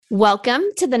Welcome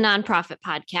to the Nonprofit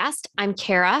Podcast. I'm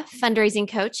Cara, fundraising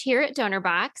coach here at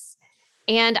DonorBox.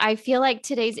 And I feel like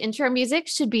today's intro music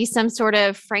should be some sort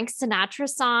of Frank Sinatra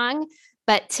song.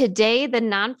 But today, the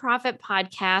Nonprofit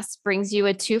Podcast brings you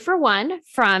a 2-for-1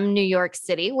 from New York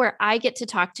City, where I get to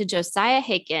talk to Josiah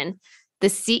Haken, the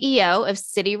CEO of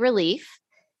City Relief.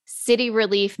 City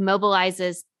Relief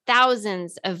mobilizes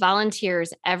thousands of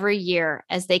volunteers every year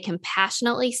as they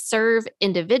compassionately serve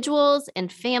individuals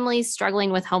and families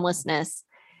struggling with homelessness.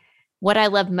 What I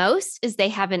love most is they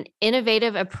have an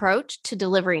innovative approach to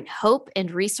delivering hope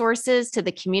and resources to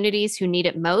the communities who need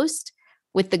it most,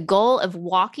 with the goal of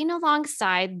walking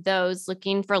alongside those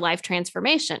looking for life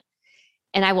transformation.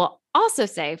 And I will also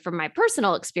say from my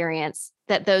personal experience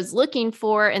that those looking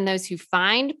for and those who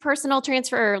find personal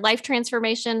transfer or life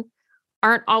transformation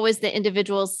aren't always the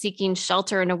individuals seeking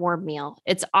shelter and a warm meal.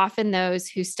 It's often those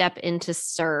who step in to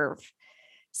serve.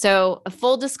 So, a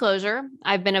full disclosure,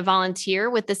 I've been a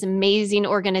volunteer with this amazing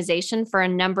organization for a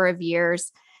number of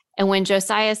years. And when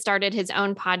Josiah started his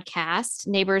own podcast,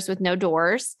 Neighbors with No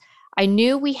Doors, I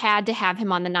knew we had to have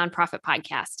him on the Nonprofit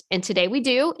Podcast. And today we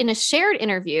do in a shared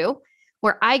interview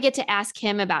where I get to ask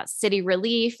him about City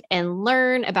Relief and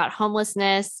learn about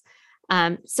homelessness.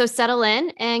 So settle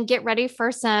in and get ready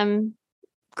for some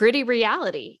gritty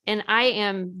reality. And I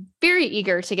am very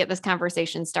eager to get this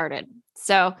conversation started.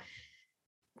 So,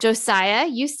 Josiah,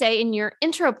 you say in your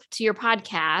intro to your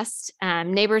podcast,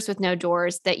 Neighbors with No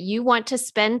Doors, that you want to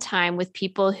spend time with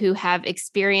people who have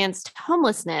experienced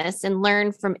homelessness and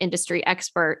learn from industry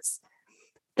experts.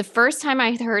 The first time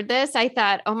I heard this, I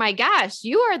thought, oh my gosh,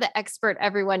 you are the expert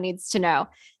everyone needs to know.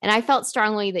 And I felt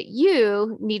strongly that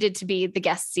you needed to be the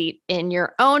guest seat in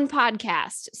your own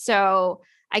podcast. So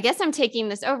I guess I'm taking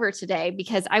this over today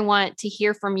because I want to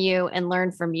hear from you and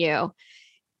learn from you.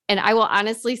 And I will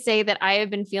honestly say that I have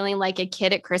been feeling like a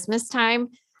kid at Christmas time.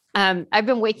 I've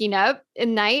been waking up at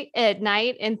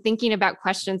night and thinking about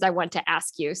questions I want to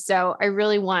ask you. So I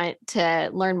really want to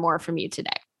learn more from you today.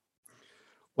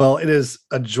 Well, it is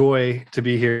a joy to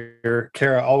be here,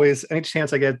 Cara. Always, any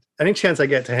chance I get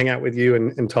to hang out with you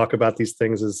and talk about these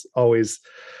things is always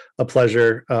a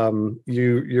pleasure.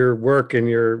 Your work and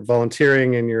your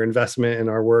volunteering and your investment in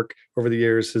our work over the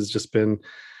years has just been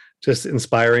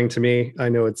inspiring to me. I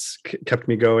know it's kept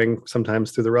me going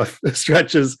sometimes through the rough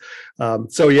stretches.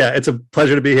 So yeah, it's a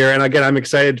pleasure to be here. And again, I'm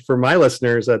excited for my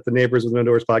listeners at the Neighbors with No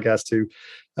Doors podcast to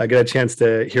get a chance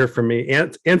to hear from me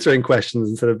answering questions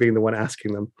instead of being the one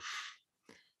asking them.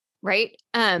 Right.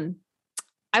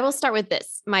 I will start with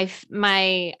this. My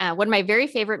one of my very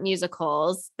favorite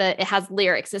musicals that it has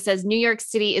lyrics. It says, New York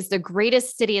City is the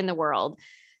greatest city in the world.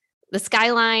 The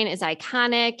skyline is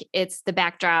iconic. It's the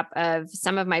backdrop of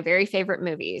some of my very favorite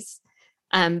movies.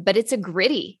 But it's a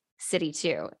gritty city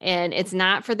too. And it's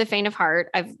not for the faint of heart.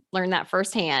 I've learned that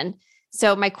firsthand.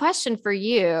 So my question for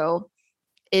you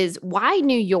is, why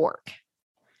New York?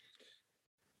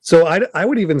 So I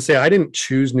would even say I didn't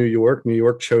choose New York. New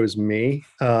York chose me.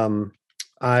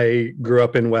 I grew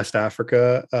up in West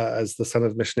Africa as the son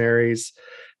of missionaries.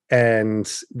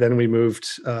 And then we moved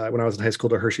when I was in high school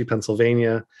to Hershey,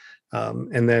 Pennsylvania.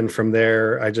 And then from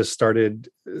there, I just started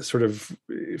sort of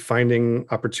finding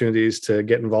opportunities to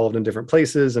get involved in different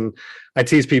places. And I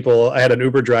tease people. I had an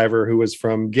Uber driver who was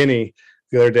from Guinea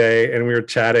the other day, and we were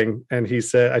chatting. And he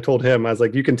said, I told him, I was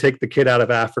like, you can take the kid out of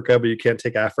Africa, but you can't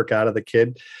take Africa out of the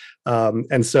kid.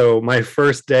 And so my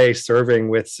first day serving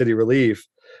with City Relief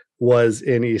was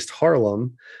in East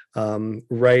Harlem,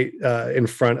 right in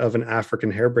front of an African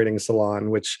hair braiding salon,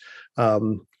 which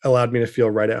allowed me to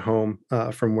feel right at home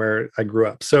from where I grew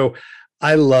up. So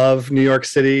I love New York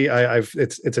City.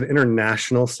 It's an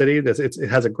international city. It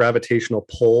has a gravitational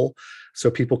pull, so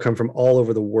people come from all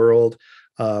over the world.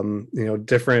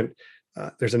 Different.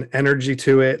 There's an energy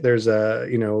to it. There's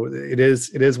it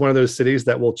is one of those cities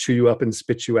that will chew you up and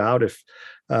spit you out if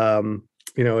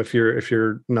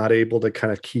you're not able to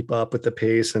kind of keep up with the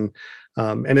pace. And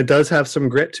it does have some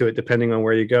grit to it depending on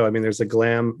where you go. I mean, there's the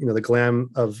glam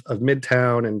of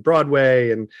Midtown and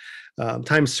Broadway and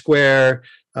Times Square.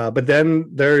 But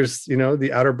then there's,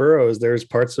 the outer boroughs. There's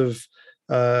parts of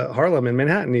Harlem and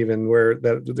Manhattan even where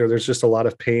there's just a lot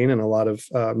of pain and a lot of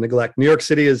neglect. New York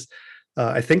City is,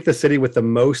 I think, the city with the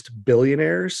most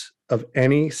billionaires of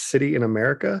any city in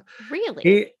America.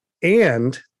 Really?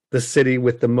 And the city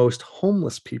with the most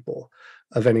homeless people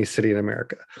of any city in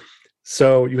America.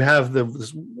 So you have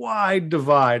this wide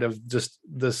divide of just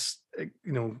this,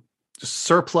 just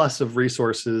surplus of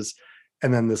resources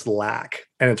and then this lack,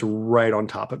 and it's right on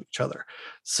top of each other.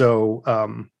 So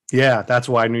that's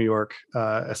why New York,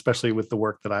 especially with the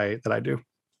work that I do.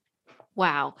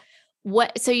 Wow.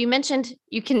 So you mentioned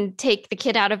you can take the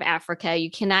kid out of Africa. You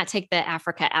cannot take the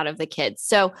Africa out of the kids.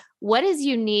 So what is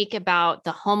unique about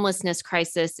the homelessness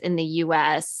crisis in the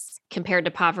US compared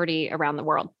to poverty around the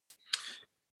world?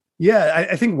 Yeah,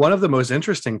 I think one of the most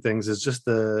interesting things is just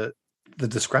the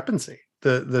discrepancy,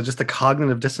 the just the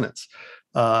cognitive dissonance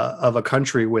of a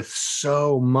country with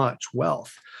so much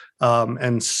wealth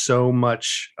and so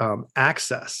much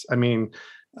access. I mean,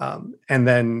 and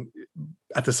then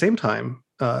at the same time,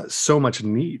 so much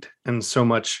need and so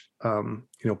much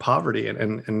poverty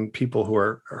and people who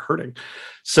are hurting.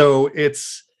 So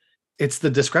it's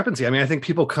the discrepancy. I mean, I think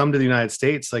people come to the United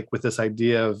States like with this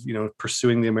idea of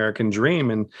pursuing the American dream,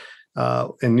 and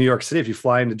in New York City, if you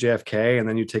fly into JFK and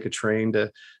then you take a train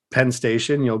to Penn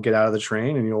Station, you'll get out of the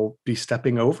train and you'll be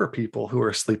stepping over people who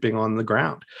are sleeping on the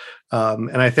ground.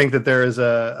 And I think that there is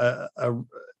a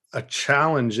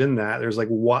challenge in that. There's like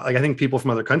I think people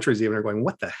from other countries even are going,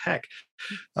 what the heck?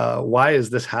 Why is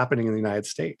this happening in the United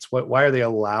States? Why are they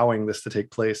allowing this to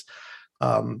take place?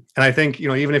 And I think,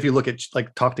 even if you look at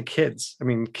talk to kids, I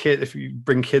mean, if you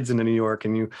bring kids into New York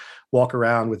and you walk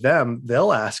around with them,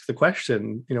 they'll ask the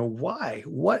question, why?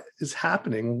 What is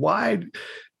happening? Why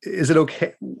is it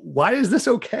okay? Why is this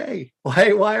okay?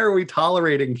 Why are we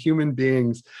tolerating human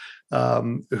beings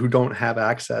who don't have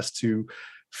access to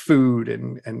food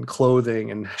and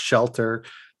clothing and shelter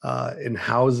and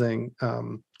housing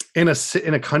in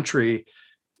a country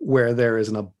where there is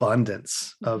an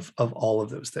abundance of all of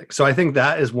those things? So I think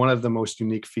that is one of the most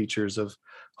unique features of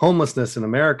homelessness in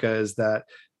America, is that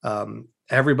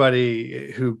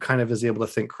everybody who kind of is able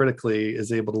to think critically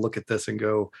is able to look at this and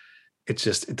go, it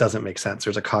doesn't make sense.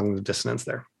 There's a cognitive dissonance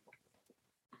there.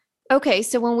 Okay,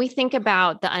 so when we think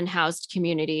about the unhoused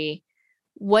community,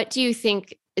 what do you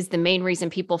think is the main reason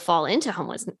people fall into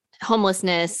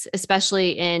homelessness,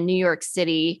 especially in New York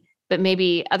City, but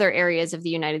maybe other areas of the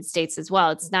United States as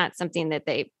well? It's not something that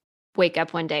they wake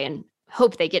up one day and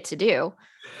hope they get to do.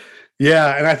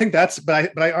 Yeah, and I think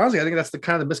but I honestly, I think that's the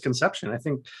kind of the misconception. I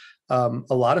think a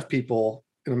lot of people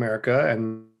in America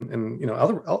and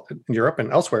other in Europe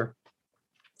and elsewhere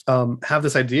have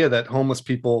this idea that homeless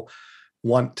people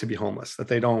want to be homeless, that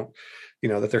they don't,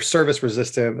 that they're service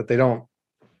resistant, that they don't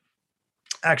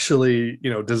actually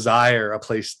desire a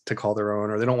place to call their own,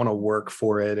 or they don't want to work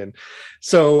for it. And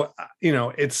so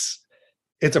it's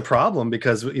a problem,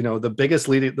 because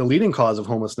the leading cause of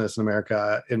homelessness in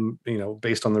America, and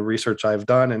based on the research I've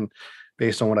done and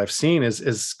based on what I've seen,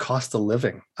 is cost of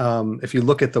living. If you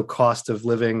look at the cost of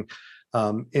living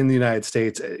in the United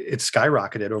States, it's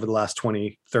skyrocketed over the last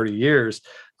 20-30 years,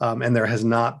 and there has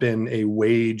not been a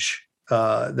wage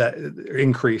that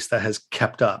increase that has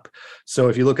kept up. So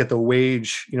if you look at the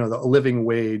wage, the living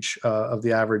wage of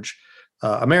the average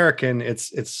American,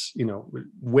 it's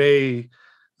way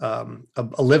a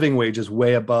living wage is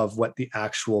way above what the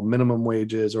actual minimum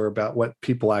wage is, or about what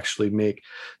people actually make.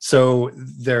 So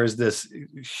there's this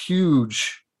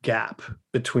huge gap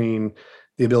between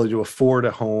the ability to afford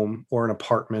a home or an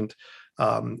apartment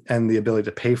and the ability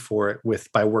to pay for it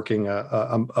by working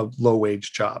a low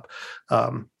wage job.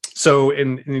 So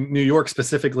in New York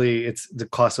specifically, the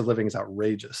cost of living is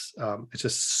outrageous. It's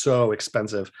just so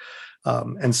expensive.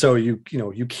 And so you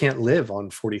can't live on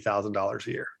 $40,000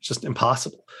 a year. It's just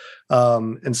impossible.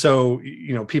 And so,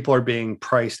 people are being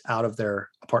priced out of their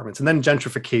apartments. And then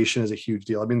gentrification is a huge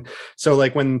deal. I mean, so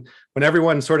like when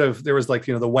everyone there was like,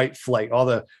 the white flight, all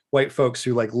the white folks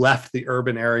who like left the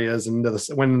urban areas and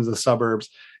went into the suburbs.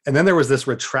 And then there was this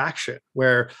retraction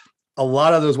where a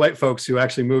lot of those white folks who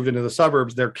actually moved into the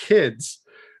suburbs, their kids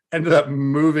ended up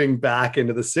moving back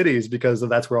into the cities, because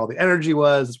that's where all the energy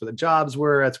was. That's where the jobs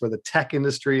were. That's where the tech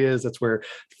industry is. That's where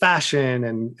fashion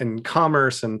and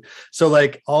commerce. And so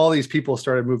like all these people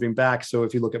started moving back. So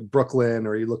if you look at Brooklyn,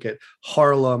 or you look at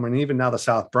Harlem, and even now the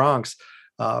South Bronx,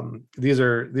 these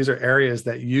are areas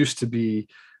that used to be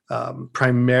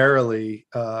primarily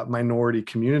minority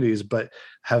communities, but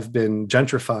have been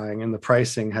gentrifying, and the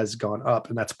pricing has gone up,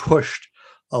 and that's pushed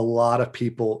a lot of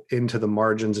people into the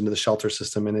margins, into the shelter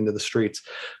system, and into the streets.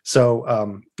 So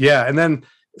and then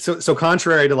so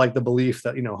contrary to like the belief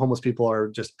that homeless people are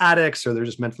just addicts, or they're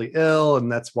just mentally ill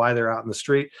and that's why they're out in the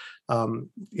street, the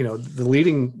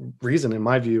leading reason in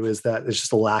my view is that there's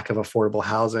just a lack of affordable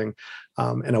housing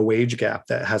and a wage gap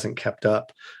that hasn't kept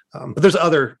up. But there's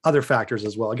other factors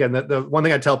as well. Again, the one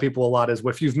thing I tell people a lot is,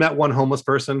 if you've met one homeless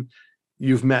person,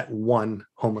 you've met one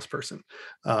homeless person.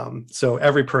 So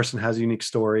every person has a unique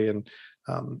story, and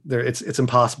it's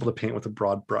impossible to paint with a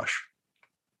broad brush.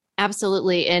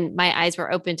 Absolutely. And my eyes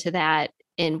were open to that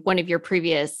in one of your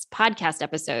previous podcast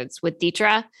episodes with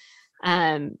Deetra,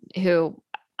 who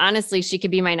honestly, she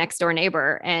could be my next door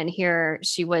neighbor. And here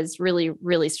she was really,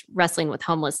 really wrestling with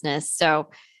homelessness. So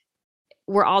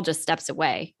we're all just steps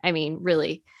away. I mean,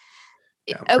 really.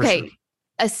 Yeah, for Okay. sure.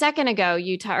 A second ago,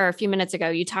 or a few minutes ago,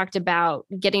 you talked about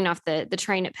getting off the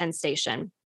train at Penn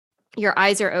Station. Your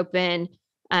eyes are open.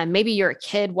 Maybe you're a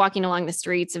kid walking along the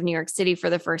streets of New York City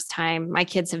for the first time. My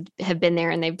kids have been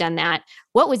there and they've done that.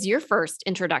 What was your first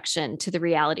introduction to the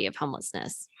reality of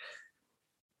homelessness?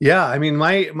 Yeah, I mean,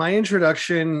 my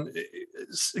introduction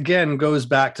again goes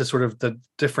back to sort of the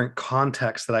different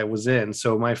context that I was in.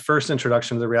 So my first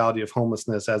introduction to the reality of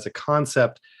homelessness as a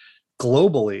concept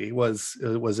globally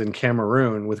was in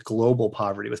Cameroon, with global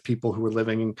poverty, with people who were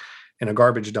living in a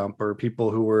garbage dump, or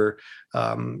people who were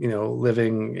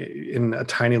living in a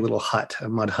tiny little hut, a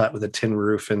mud hut with a tin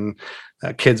roof, and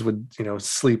kids would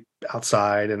sleep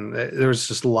outside, and there was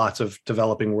just lots of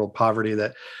developing world poverty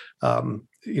that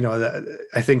that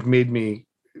I think made me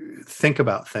think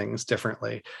about things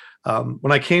differently.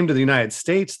 When I came to the United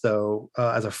States, though,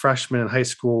 as a freshman in high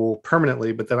school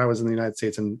permanently, but then I was in the United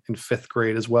States in fifth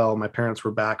grade as well. My parents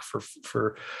were back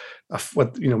for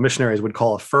what missionaries would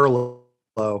call a furlough,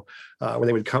 where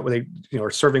they would come, where they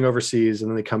are serving overseas, and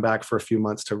then they come back for a few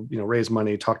months to raise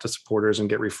money, talk to supporters, and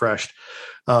get refreshed.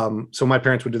 So my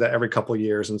parents would do that every couple of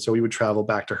years, and so we would travel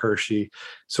back to Hershey.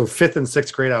 So fifth and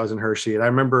sixth grade, I was in Hershey, and I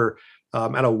remember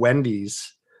at a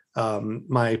Wendy's.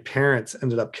 My parents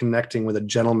ended up connecting with a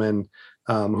gentleman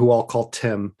who I'll call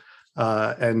Tim.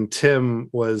 And Tim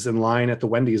was in line at the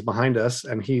Wendy's behind us,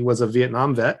 and he was a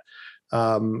Vietnam vet.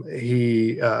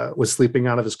 He was sleeping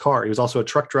out of his car. He was also a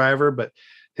truck driver, but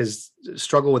his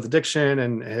struggle with addiction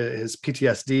and his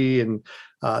PTSD and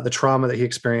the trauma that he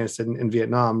experienced in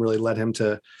Vietnam really led him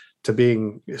to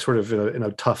being sort of in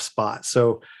a tough spot.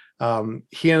 So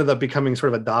he ended up becoming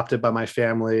sort of adopted by my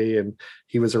family, and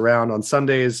he was around on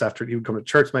Sundays after he would come to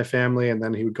church with my family, and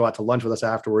then he would go out to lunch with us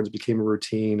afterwards. It became a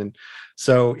routine. And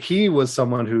so he was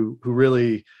someone who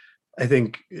really, I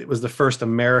think it was the first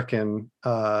American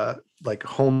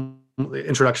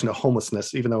introduction to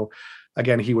homelessness, even though,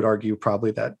 again, he would argue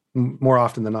probably that more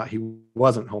often than not, he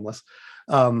wasn't homeless.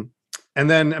 And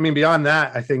then, I mean, beyond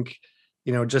that, I think,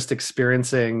 just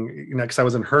experiencing, because I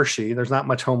was in Hershey, there's not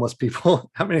much homeless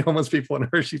people. How many homeless people in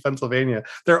Hershey, Pennsylvania?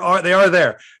 They are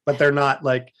there, but they're not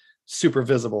like super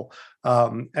visible.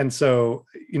 And so,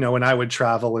 when I would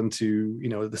travel into,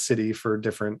 the city for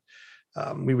different,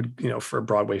 we would, for a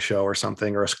Broadway show or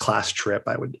something, or a class trip,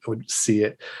 I would see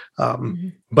it.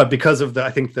 But because of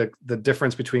I think the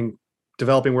difference between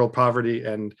developing world poverty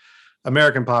and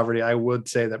American poverty, I would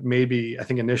say that maybe, I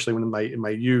think initially when in my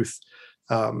youth,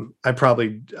 I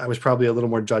was probably a little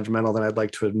more judgmental than I'd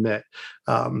like to admit,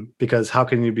 because how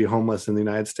can you be homeless in the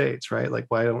United States, right? Like,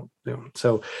 why don't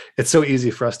so it's so easy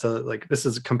for us to, like, this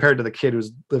is compared to the kid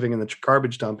who's living in the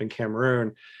garbage dump in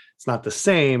Cameroon, it's not the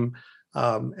same.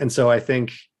 And so I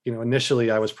think, initially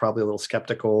I was probably a little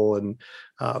skeptical, and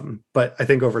but I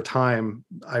think over time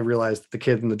I realized that the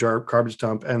kid in the garbage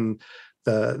dump and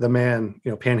the man,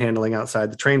 panhandling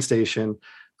outside the train station,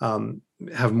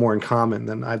 have more in common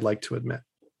than I'd like to admit.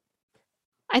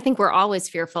 I think we're always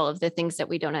fearful of the things that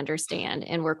we don't understand,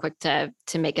 and we're quick to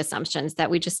make assumptions that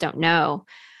we just don't know.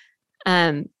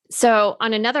 So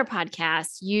on another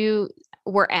podcast, you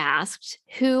were asked,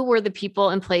 who were the people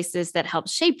and places that helped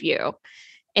shape you?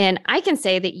 And I can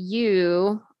say that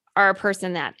you are a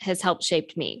person that has helped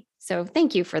shape me. So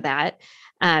thank you for that.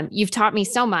 You've taught me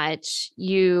so much.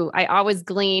 I always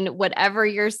glean whatever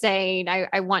you're saying.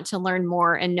 I want to learn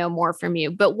more and know more from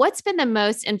you. But what's been the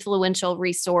most influential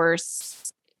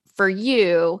resource for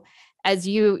you as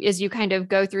you kind of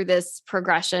go through this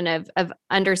progression of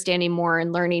understanding more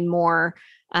and learning more,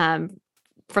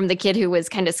 from the kid who was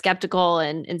kind of skeptical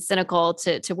and cynical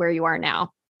to where you are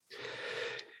now?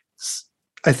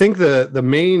 I think the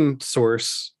main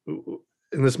source,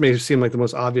 and this may seem like the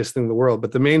most obvious thing in the world,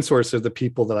 but the main source are the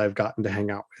people that I've gotten to hang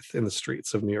out with in the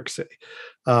streets of New York City.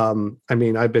 I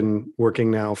mean, I've been working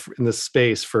now in this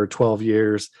space for 12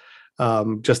 years,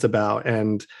 just about,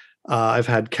 and I've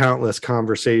had countless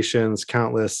conversations,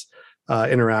 countless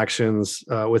interactions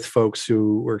with folks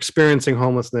who were experiencing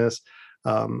homelessness.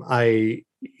 I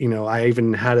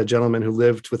even had a gentleman who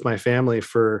lived with my family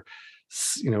for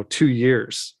 2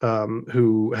 years,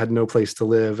 who had no place to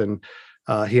live, and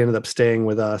he ended up staying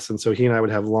with us. And so he and I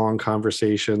would have long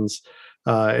conversations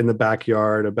in the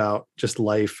backyard about just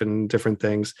life and different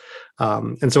things.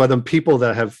 And so the people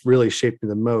that have really shaped me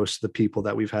the most, the people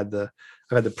that I've had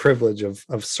the privilege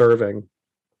of serving,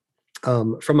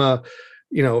 from a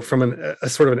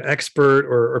sort of an expert,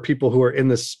 or people who are in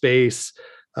the space,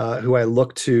 who I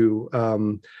look to.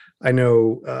 I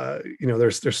know,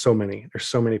 there's so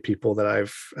many people that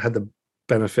I've had the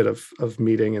benefit of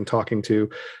meeting and talking to.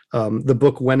 The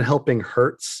book When Helping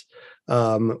Hurts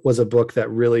was a book that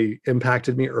really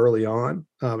impacted me early on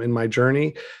in my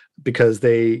journey, because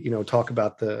they, talk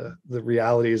about the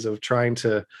realities of trying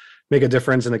to make a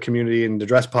difference in a community and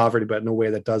address poverty, but in a way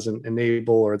that doesn't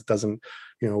enable or it doesn't,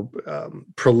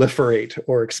 proliferate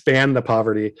or expand the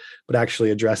poverty, but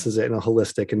actually addresses it in a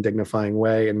holistic and dignifying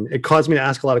way. And it caused me to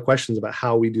ask a lot of questions about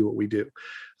how we do what we do.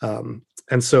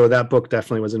 And so that book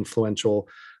definitely was influential.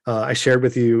 I shared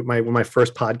with you one of my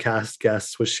first podcast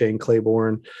guests was Shane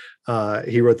Claiborne.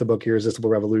 He wrote the book Irresistible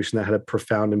Revolution that had a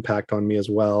profound impact on me as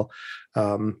well.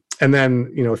 And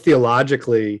then,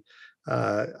 theologically,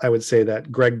 I would say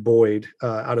that Greg Boyd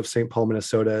out of St. Paul,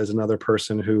 Minnesota, is another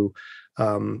person who,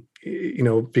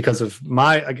 because of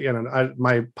my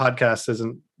podcast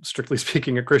isn't strictly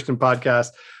speaking a Christian podcast,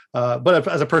 but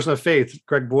as a person of faith,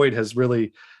 Greg Boyd has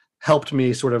really helped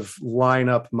me sort of line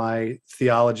up my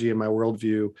theology and my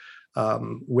worldview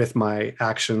with my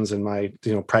actions and my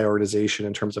prioritization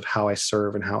in terms of how I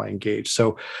serve and how I engage.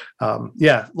 So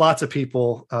lots of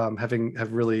people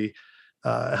have really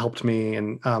helped me,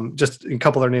 and just a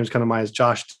couple of their names come to mind is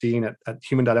Josh Dean at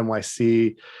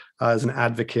human.nyc as an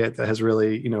advocate that has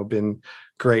really been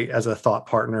great as a thought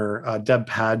partner. Deb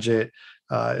Paget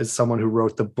is someone who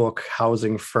wrote the book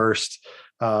Housing First.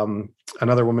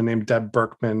 Another woman named Deb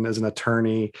Berkman is an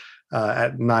attorney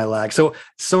at NILAG.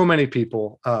 So many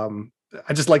people.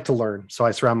 I just like to learn. So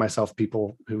I surround myself with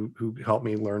people who help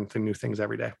me learn new things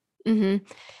every day. Mm-hmm.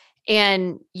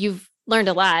 And you've learned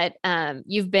a lot.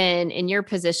 You've been in your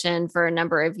position for a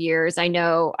number of years. I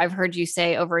know I've heard you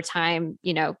say over time,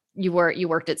 you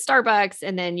worked at Starbucks,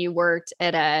 and then you worked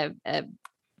at a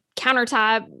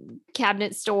countertop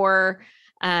cabinet store,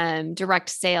 direct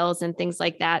sales and things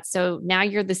like that. So now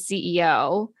you're the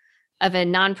CEO of a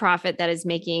nonprofit that is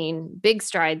making big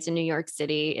strides in New York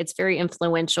City. It's very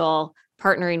influential,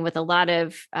 partnering with a lot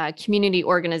of community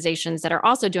organizations that are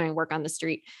also doing work on the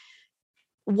street.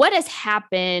 What has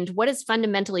happened? What has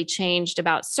fundamentally changed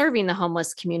about serving the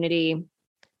homeless community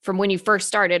from when you first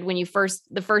started,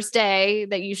 the first day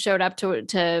that you showed up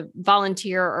to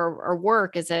volunteer or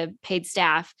work as a paid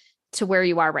staff, to where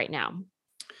you are right now?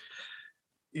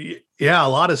 Yeah, a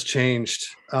lot has changed.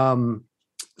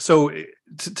 So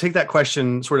to take that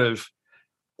question sort of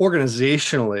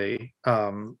organizationally,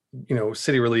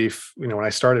 City Relief, when I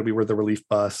started, we were the Relief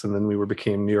Bus, and then we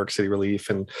became New York City Relief.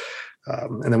 And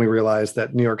then we realized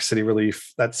that New York City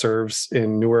Relief that serves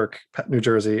in Newark, New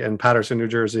Jersey, and Paterson, New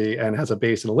Jersey, and has a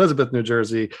base in Elizabeth, New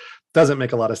Jersey, doesn't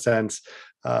make a lot of sense.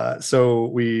 So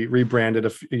we rebranded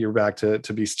a year back to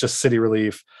be just City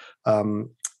Relief.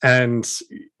 And,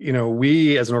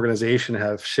 we as an organization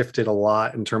have shifted a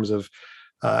lot in terms of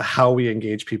how we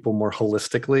engage people more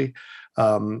holistically.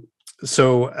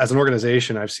 So as an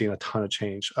organization, I've seen a ton of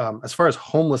change. As far as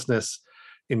homelessness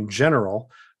in general,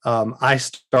 I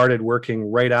started working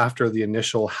right after the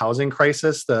initial housing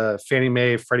crisis, the Fannie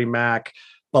Mae, Freddie Mac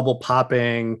bubble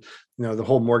popping, the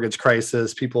whole mortgage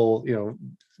crisis, people,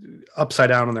 upside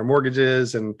down on their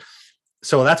mortgages. And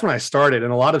so that's when I started.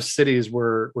 And a lot of cities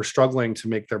were struggling to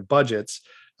make their budgets.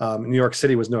 New York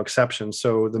City was no exception.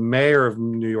 So the mayor of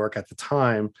New York at the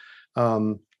time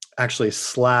actually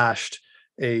slashed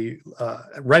a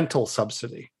rental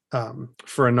subsidy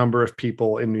for a number of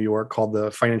people in New York called the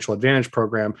Financial Advantage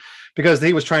Program, because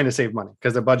he was trying to save money,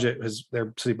 because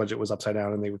their city budget was upside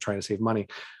down and they were trying to save money.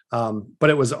 But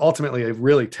it was ultimately a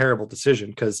really terrible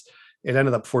decision, because it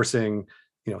ended up forcing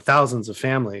thousands of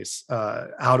families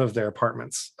out of their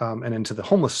apartments and into the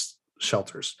homeless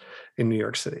shelters in New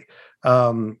York City.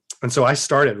 And so I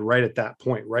started right at that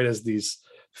point, right as these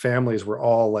families were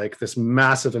all like, this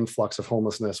massive influx of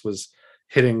homelessness was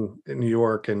hitting in New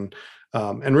York and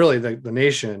really the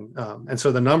nation. And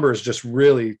so the numbers just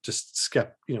really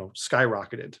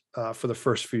skyrocketed for the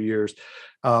first few years.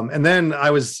 And then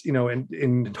I was,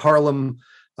 in Harlem,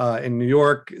 in New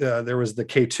York, there was the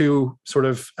K2 sort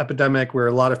of epidemic, where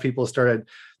a lot of people started,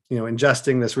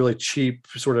 ingesting this really cheap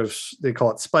sort of, they call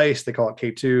it spice, they call it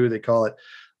K2, they call it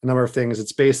a number of things.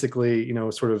 It's basically,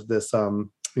 sort of this,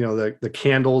 the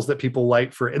candles that people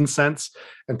light for incense,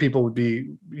 and people would be,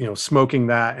 smoking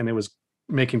that, and it was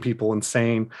making people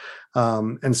insane.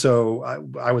 And so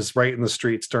I was right in the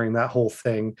streets during that whole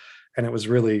thing, and it was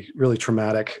really, really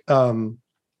traumatic. And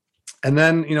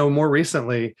then, more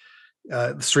recently,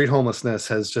 street homelessness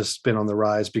has just been on the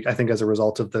rise, I think, as a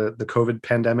result of the COVID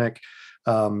pandemic,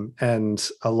 and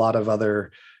a lot of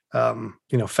other,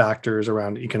 factors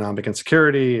around economic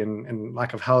insecurity and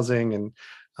lack of housing,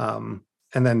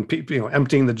 and then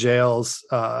emptying the jails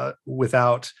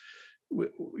without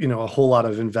a whole lot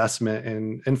of investment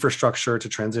in infrastructure to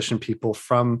transition people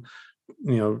from,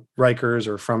 Rikers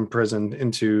or from prison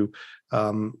into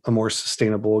a more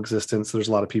sustainable existence. There's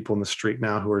a lot of people in the street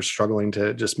now who are struggling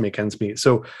to just make ends meet.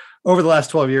 So over the last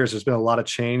 12 years, there's been a lot of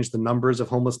change. The numbers of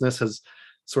homelessness has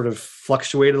sort of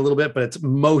fluctuated a little bit, but it's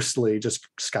mostly just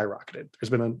skyrocketed. There's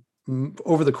been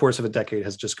over the course of a decade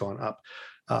has just gone up.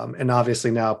 And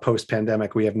obviously now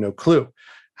post-pandemic, we have no clue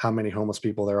how many homeless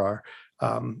people there are.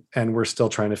 And we're still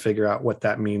trying to figure out what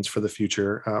that means for the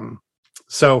future.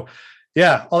 So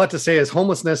yeah, all that to say is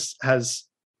homelessness has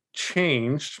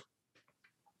changed,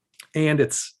 and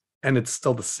it's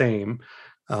still the same.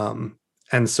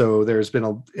 And so there's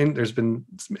been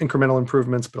some incremental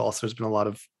improvements, but also there's been a lot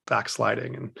of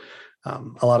backsliding and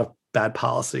a lot of bad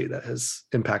policy that has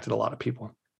impacted a lot of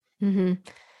people. Mm-hmm.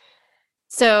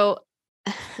 So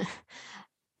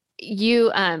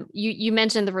you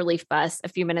mentioned the relief bus a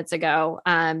few minutes ago.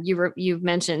 You've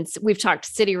mentioned, we've talked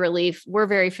city relief. We're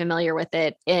very familiar with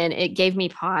it. And it gave me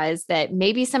pause that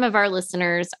maybe some of our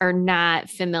listeners are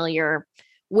not familiar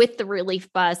with the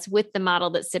relief bus, with the model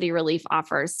that city relief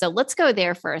offers. So let's go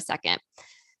there for a second.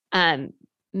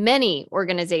 Many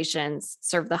organizations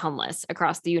serve the homeless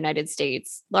across the United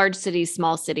States, large cities,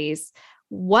 small cities.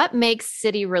 What makes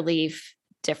city relief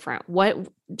different?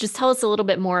 Just tell us a little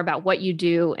bit more about what you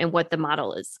do and what the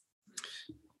model is.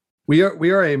 We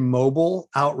are a mobile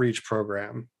outreach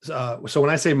program. So when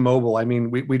I say mobile, I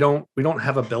mean we don't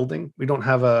have a building. We don't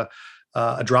have a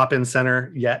drop-in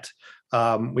center yet.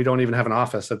 We don't even have an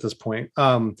office at this point.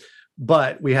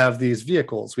 But we have these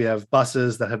vehicles. We have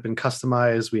buses that have been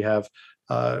customized. We have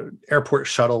airport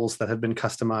shuttles that have been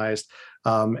customized.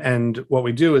 And what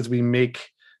we do is we make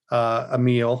a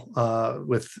meal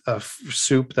with a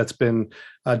soup that's been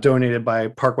donated by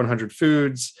Park 100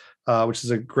 Foods, which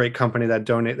is a great company that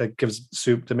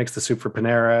makes the soup for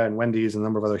Panera and Wendy's and a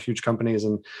number of other huge companies.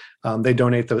 And they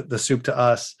donate the soup to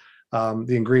us,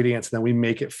 the ingredients, and then we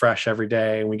make it fresh every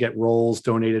day. And we get rolls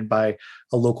donated by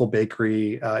a local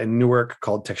bakery in Newark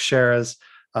called Texeras.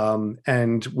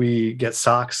 And we get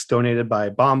socks donated by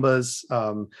Bombas,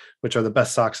 which are the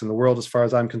best socks in the world as far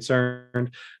as I'm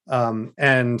concerned.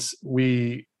 And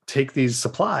we take these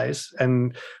supplies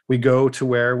and we go to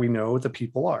where we know the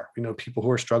people are. We know people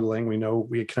who are struggling. We know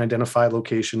we can identify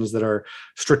locations that are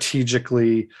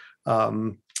strategically,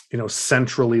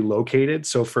 centrally located.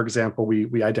 So for example,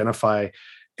 we identify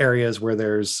areas where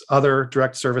there's other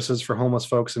direct services for homeless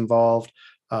folks involved.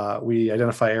 We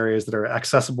identify areas that are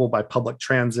accessible by public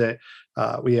transit.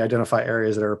 We identify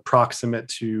areas that are proximate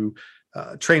to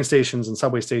train stations and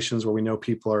subway stations where we know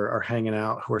people are hanging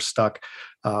out who are stuck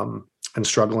and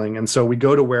struggling. And so we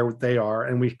go to where they are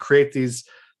and we create these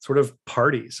sort of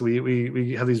parties.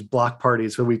 We have these block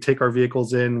parties where we take our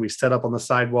vehicles in, we set up on the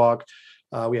sidewalk.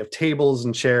 We have tables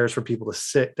and chairs for people to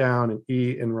sit down and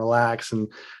eat and relax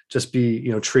and just be,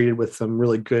 treated with some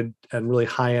really good and really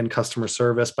high-end customer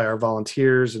service by our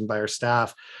volunteers and by our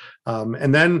staff.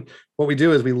 And then what we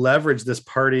do is we leverage this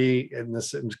party and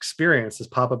this experience, this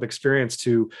pop-up experience,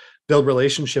 to build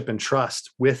relationship and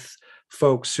trust with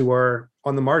folks who are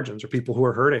on the margins or people who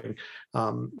are hurting.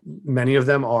 Many of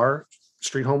them are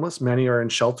street homeless. Many are in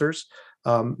shelters.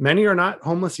 Many are not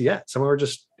homeless yet. Some are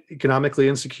just economically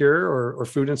insecure or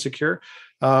food insecure.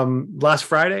 Last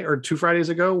Friday or 2 Fridays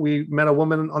ago, we met a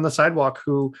woman on the sidewalk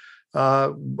who,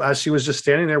 as she was just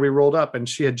standing there, we rolled up and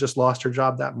she had just lost her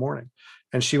job that morning.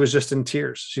 And she was just in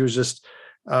tears. She was just,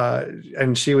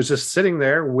 and she was just sitting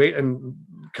there and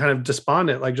kind of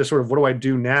despondent, like just sort of, what do I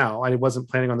do now? I wasn't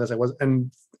planning on this.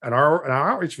 And our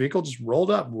outreach vehicle just rolled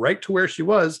up right to where she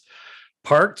was,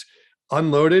 parked,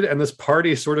 unloaded, and this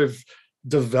party sort of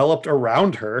developed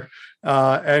around her.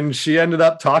 And she ended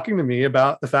up talking to me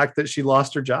about the fact that she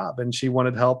lost her job and she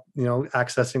wanted help,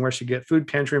 accessing where she get food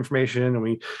pantry information. And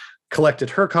we collected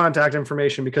her contact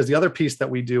information, because the other piece that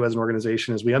we do as an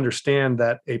organization is we understand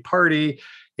that a party,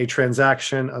 a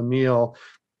transaction, a meal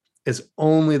is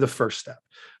only the first step.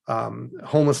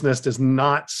 Homelessness is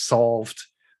not solved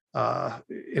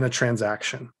in a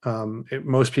transaction.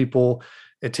 Most people,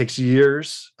 it takes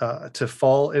years to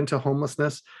fall into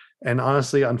homelessness. And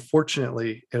honestly,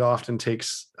 unfortunately, it often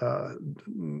takes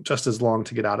just as long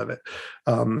to get out of it.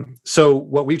 So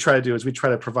what we try to do is we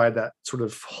try to provide that sort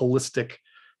of holistic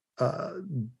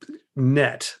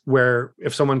net where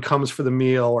if someone comes for the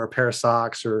meal or a pair of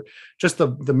socks or just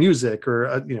the music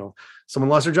or, someone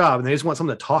lost their job and they just want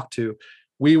someone to talk to,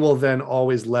 we will then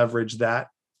always leverage that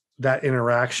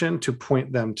interaction to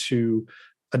point them to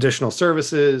additional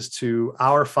services, to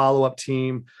our follow-up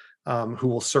team, who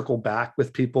will circle back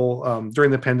with people. During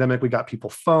the pandemic, we got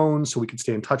people phones so we could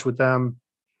stay in touch with them.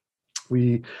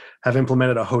 We have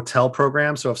implemented a hotel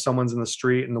program. So if someone's in the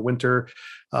street in the winter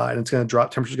and it's going to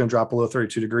drop, temperature's going to drop below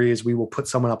 32 degrees, we will put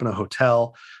someone up in a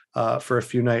hotel for a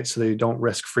few nights so they don't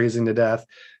risk freezing to death.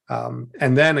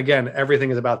 And then again,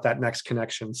 everything is about that next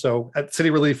connection. So at City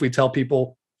Relief, we tell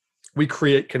people we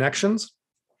create connections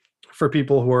for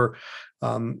people who are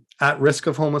at risk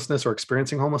of homelessness or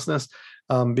experiencing homelessness,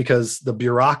 because the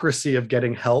bureaucracy of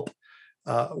getting help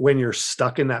when you're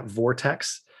stuck in that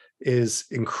vortex is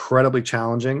incredibly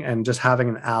challenging. And just having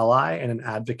an ally and an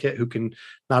advocate who can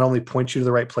not only point you to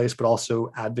the right place, but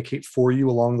also advocate for you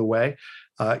along the way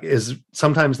is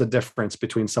sometimes the difference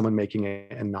between someone making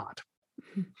it and not.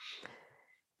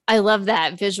 I love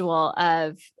that visual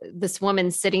of this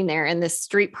woman sitting there and this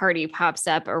street party pops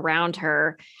up around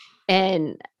her.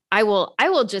 And I will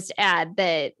just add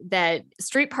that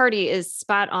street party is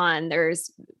spot on. There's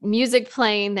music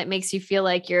playing that makes you feel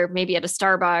like you're maybe at a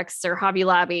Starbucks or Hobby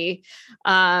Lobby.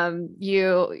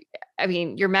 You're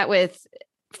met with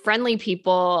friendly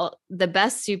people, the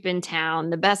best soup in town,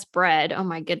 the best bread. Oh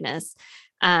my goodness.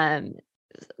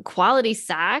 Quality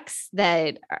socks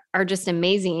that are just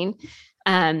amazing.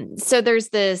 So there's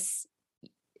this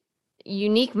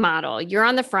unique model. You're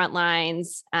on the front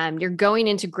lines. You're going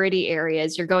into gritty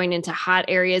areas. You're going into hot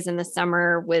areas in the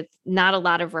summer with not a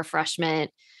lot of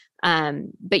refreshment.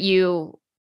 But you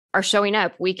are showing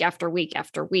up week after week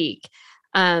after week.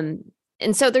 And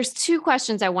so there's two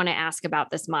questions I want to ask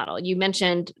about this model. You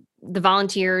mentioned the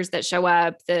volunteers that show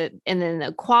up, and then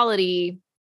the quality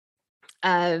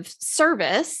of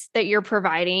service that you're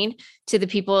providing to the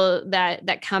people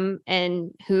that come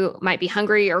and who might be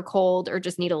hungry or cold or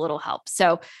just need a little help.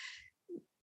 So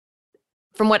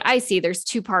from what I see, there's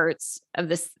two parts of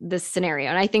this scenario.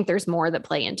 And I think there's more that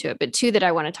play into it, but two that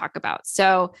I want to talk about.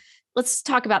 So let's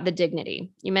talk about the dignity.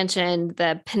 You mentioned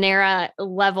the Panera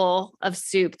level of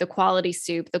soup, the quality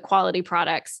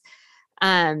products.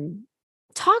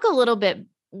 Talk a little bit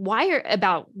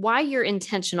why you're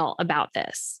intentional about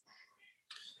this.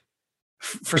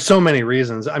 For so many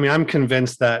reasons. I mean, I'm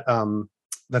convinced that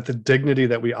that the dignity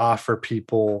that we offer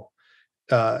people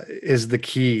is the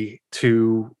key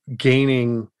to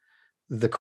gaining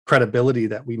the credibility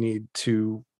that we need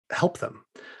to help them.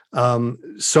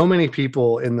 So many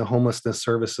people in the homelessness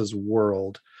services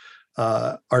world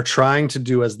are trying to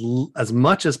do as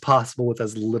much as possible with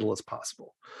as little as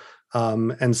possible.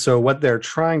 And so what they're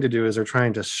trying to do is they're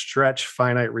trying to stretch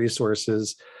finite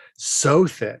resources so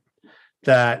thin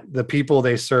that the people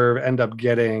they serve end up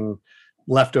getting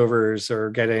leftovers or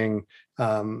getting,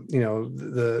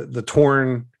 the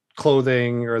torn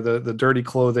clothing or the dirty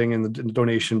clothing in the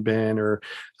donation bin, or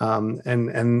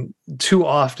and too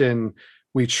often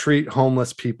we treat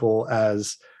homeless people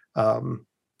as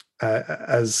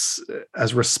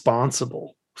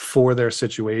responsible for their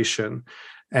situation.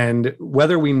 And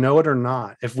whether we know it or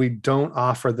not, if we don't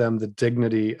offer them the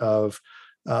dignity of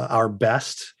our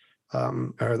best,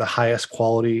 or the highest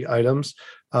quality items,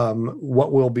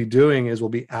 what we'll be doing is we'll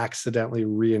be accidentally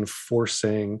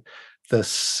reinforcing the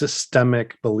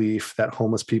systemic belief that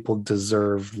homeless people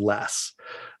deserve less.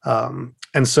 And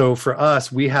so for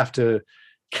us, we have to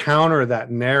counter that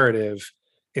narrative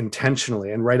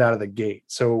intentionally and right out of the gate.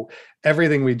 So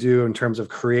everything we do in terms of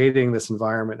creating this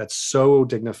environment that's so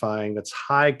dignifying, that's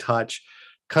high touch,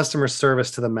 customer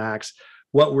service to the max,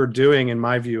 what we're doing, in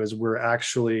my view, is we're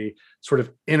actually sort of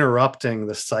interrupting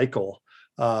the cycle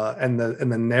and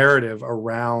the narrative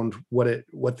around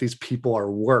what these people are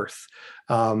worth.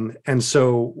 And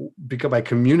so by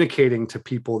communicating to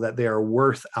people that they are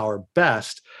worth our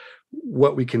best,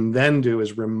 what we can then do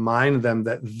is remind them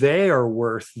that they are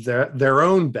worth their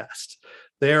own best.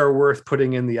 They are worth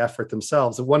putting in the effort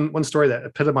themselves. One story that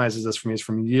epitomizes this for me is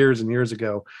from years and years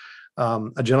ago.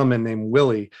 A gentleman named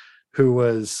Willie, who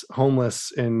was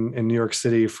homeless in New York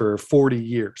City for 40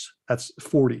 years. That's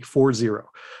 40.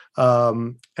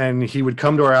 And he would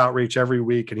come to our outreach every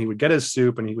week, and he would get his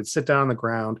soup and he would sit down on the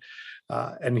ground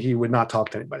and he would not talk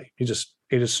to anybody. He just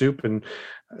ate his soup and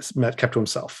kept to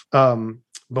himself.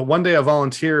 But one day a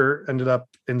volunteer ended up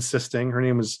insisting, her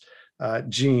name was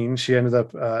Jean. She ended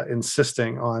up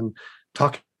insisting on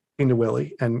talking to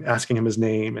Willie and asking him his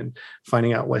name and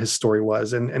finding out what his story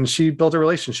was. And she built a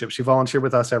relationship. She volunteered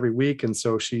with us every week. And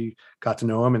so she got to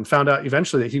know him and found out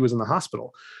eventually that he was in the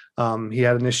hospital. He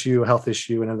had a health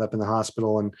issue, and ended up in the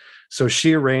hospital. And so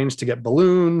she arranged to get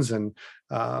balloons and,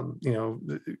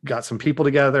 got some people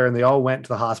together, and they all went to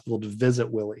the hospital to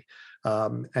visit Willie.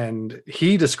 And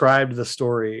he described the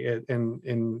story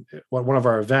in one of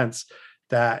our events,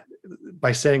 that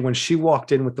by saying when she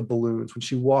walked in with the balloons, when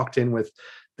she walked in with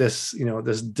this,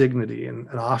 this dignity and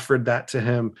offered that to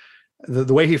him,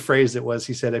 the way he phrased it was,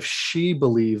 he said, if she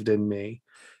believed in me,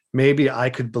 maybe I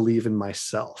could believe in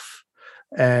myself.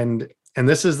 And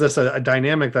this is a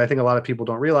dynamic that I think a lot of people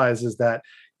don't realize, is that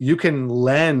you can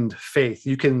lend faith,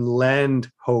 you can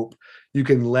lend hope, you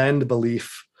can lend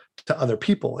belief to other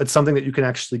people. It's something that you can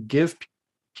actually give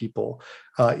people,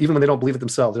 even when they don't believe it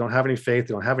themselves. They don't have any faith,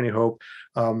 they don't have any hope.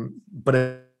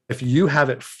 But if you have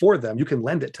it for them, you can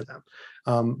lend it to them.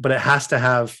 But it has to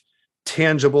have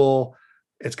tangible,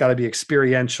 it's got to be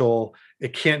experiential.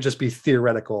 It can't just be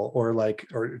theoretical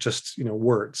or just,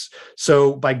 words.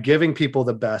 So by giving people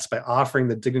the best, by offering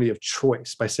the dignity of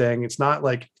choice, by saying, it's not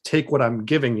like, take what I'm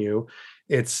giving you,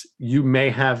 it's, you may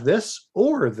have this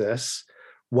or this,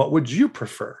 what would you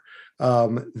prefer?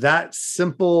 That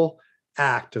simple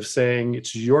act of saying,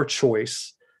 it's your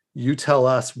choice, you tell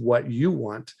us what you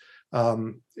want,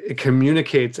 it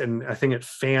communicates, and I think it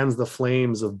fans the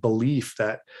flames of belief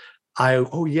that I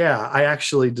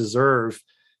actually deserve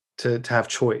to have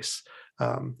choice.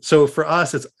 So for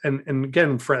us, it's, and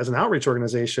again, as an outreach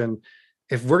organization,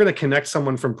 if we're going to connect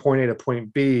someone from point A to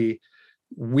point B,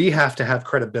 we have to have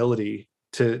credibility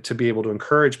to be able to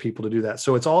encourage people to do that.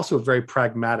 So it's also very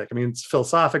pragmatic. I mean, it's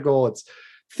philosophical, it's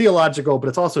theological, but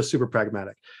it's also super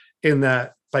pragmatic in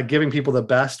that by giving people the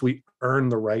best, we earn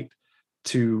the right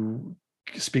to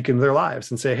speak into their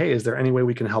lives and say, hey, is there any way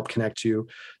we can help connect you?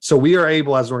 So we are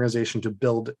able as an organization to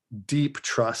build deep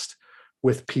trust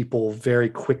with people very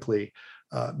quickly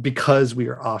because we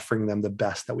are offering them the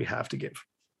best that we have to give.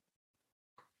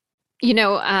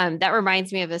 That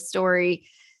reminds me of a story.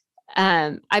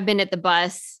 I've been at the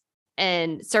bus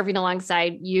and serving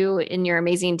alongside you and your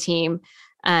amazing team.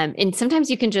 And sometimes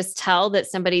you can just tell that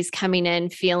somebody's coming in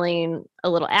feeling a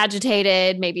little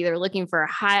agitated. Maybe they're looking for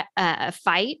a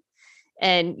fight.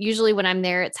 And usually when I'm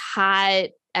there, it's hot.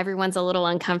 Everyone's a little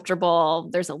uncomfortable.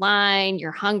 There's a line,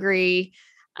 you're hungry.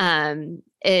 And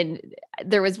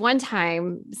there was one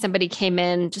time somebody came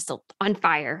in just on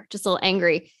fire, just a little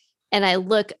angry. And I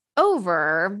look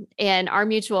over and our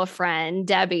mutual friend,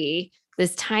 Debbie,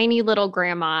 this tiny little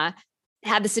grandma,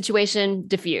 had the situation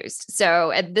diffused.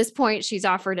 So at this point, she's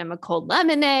offered him a cold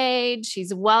lemonade.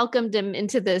 She's welcomed him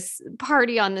into this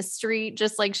party on the street,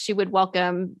 just like she would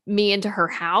welcome me into her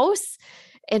house.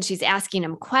 And she's asking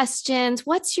him questions.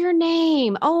 What's your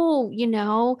name? Oh,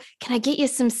 can I get you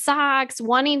some socks?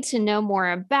 Wanting to know more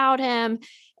about him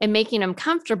and making him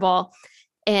comfortable.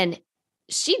 And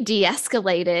she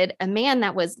de-escalated a man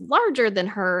that was larger than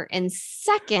her in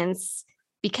seconds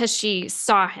because she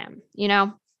saw him,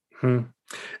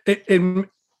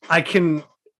 I can,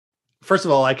 first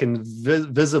of all, I can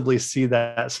visibly see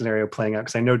that scenario playing out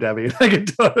because I know Debbie.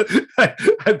 I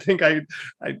think I'm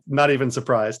not even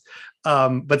surprised.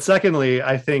 But secondly,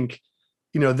 I think,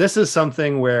 this is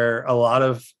something where a lot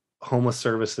of homeless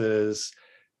services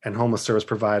and homeless service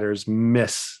providers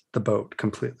miss the boat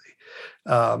completely.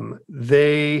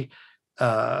 They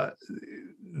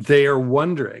are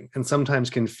wondering and sometimes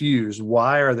confused,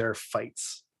 why are there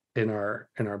fights in our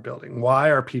building? Why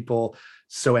are people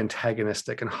so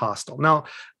antagonistic and hostile? Now,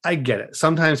 I get it.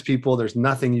 Sometimes people, there's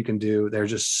nothing you can do. They're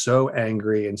just so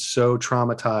angry and so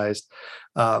traumatized.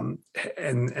 And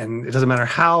it doesn't matter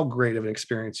how great of an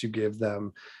experience you give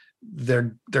them,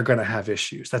 they're going to have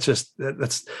issues. But one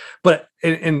of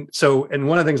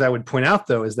the things I would point out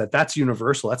though, is that that's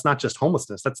universal. That's not just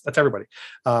homelessness. That's everybody.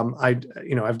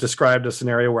 I've described a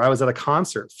scenario where I was at a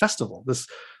concert festival,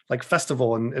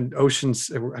 festival in Oceans.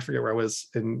 I forget where I was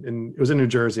it was in New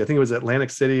Jersey. I think it was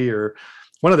Atlantic City or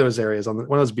one of those areas one of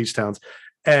those beach towns.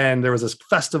 And there was this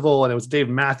festival and it was Dave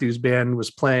Matthews Band was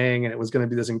playing and it was going to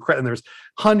be this incredible, and there's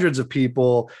hundreds of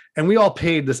people and we all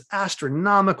paid this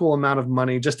astronomical amount of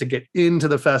money just to get into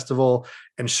the festival.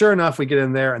 And sure enough, we get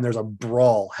in there and there's a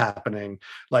brawl happening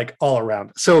all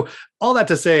around. So all that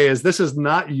to say is this is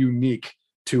not unique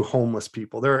to homeless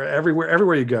people. They're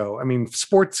everywhere you go. I mean,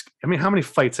 sports, how many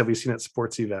fights have we seen at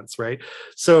sports events, right?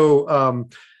 So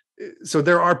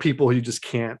there are people who you just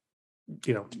can't,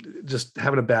 just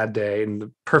having a bad day and the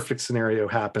perfect scenario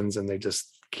happens and they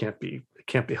just can't be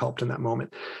helped in that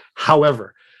moment.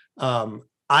 However,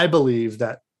 I believe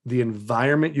that the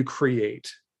environment you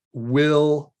create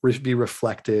will be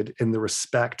reflected in the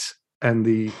respect and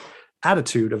the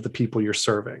attitude of the people you're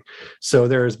serving. So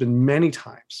there has been many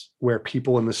times where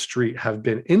people in the street have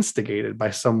been instigated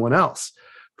by someone else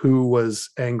who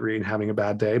was angry and having a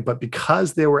bad day, but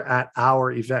because they were at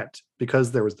our event,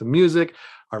 because there was the music,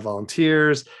 our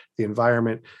volunteers, the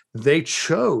environment, they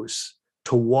chose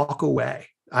to walk away.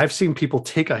 I've seen people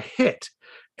take a hit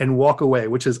and walk away,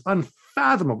 which is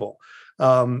unfathomable,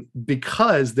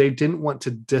 because they didn't want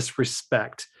to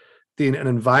disrespect an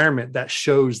environment that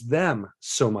shows them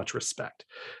so much respect.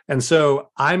 And so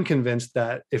I'm convinced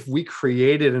that if we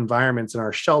created environments in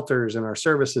our shelters and our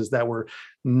services that were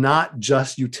not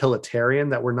just utilitarian,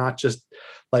 that were not just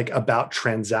like about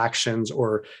transactions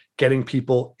or getting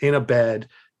people in a bed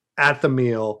at the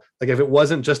meal, like if it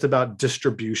wasn't just about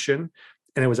distribution,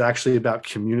 and it was actually about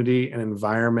community and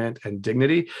environment and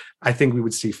dignity, I think we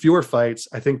would see fewer fights.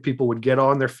 I think people would get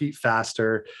on their feet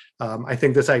faster. I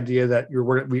think this idea that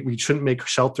we shouldn't make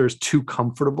shelters too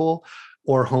comfortable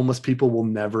or homeless people will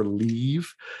never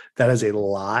leave, that is a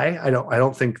lie. I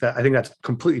don't think that. I think that's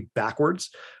completely backwards.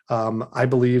 I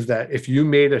believe that if you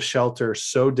made a shelter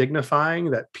so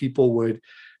dignifying that people would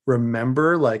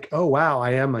remember, like, oh, wow,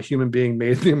 I am a human being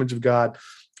made in the image of God,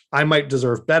 I might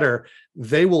deserve better,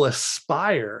 they will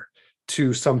aspire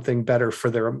to something better for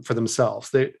themselves.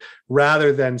 They,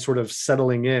 rather than sort of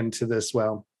settling into this,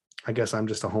 well, I guess I'm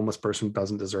just a homeless person who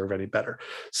doesn't deserve any better.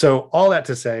 So all that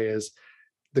to say is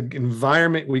the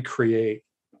environment we create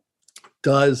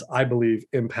does, I believe,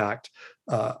 impact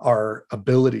our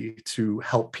ability to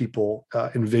help people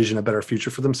envision a better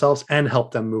future for themselves and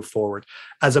help them move forward,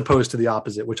 as opposed to the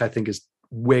opposite, which I think is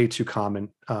way too common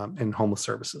in homeless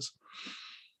services.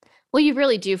 Well, you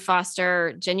really do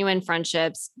foster genuine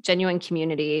friendships, genuine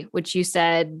community, which you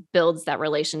said builds that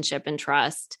relationship and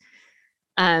trust.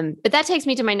 But that takes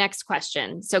me to my next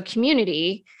question. So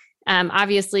community,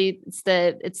 obviously it's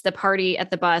the party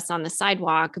at the bus on the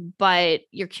sidewalk, but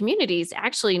your community is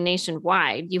actually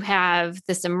nationwide. You have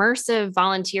this immersive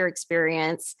volunteer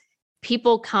experience.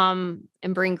 People come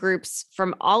and bring groups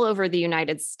from all over the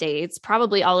United States,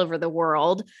 probably all over the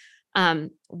world.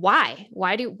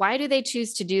 Why do they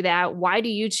choose to do that? Why do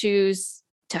you choose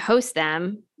to host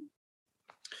them?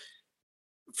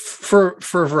 For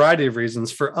a variety of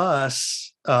reasons. For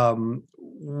us,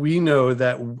 we know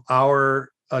that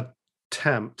our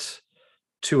attempt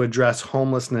to address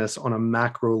homelessness on a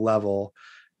macro level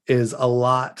is a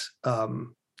lot.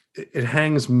 It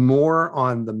hangs more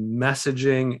on the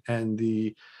messaging and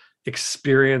the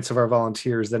experience of our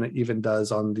volunteers than it even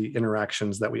does on the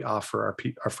interactions that we offer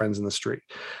our friends in the street.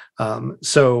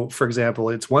 So, for example,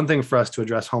 it's one thing for us to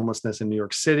address homelessness in New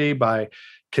York City by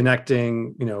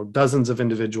connecting, dozens of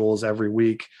individuals every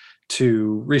week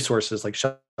to resources like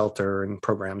shelter and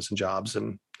programs and jobs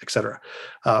and et cetera.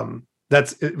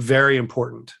 That's very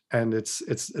important, and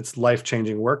it's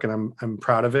life-changing work, and I'm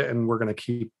proud of it, and we're going to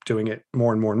keep doing it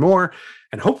more and more and more,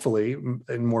 and hopefully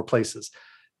in more places.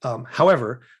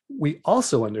 However, we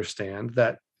also understand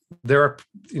that there are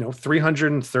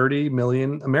 330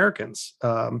 million Americans,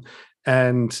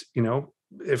 and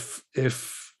if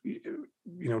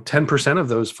 10% of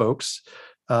those folks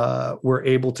were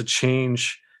able to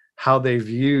change how they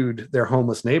viewed their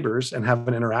homeless neighbors and have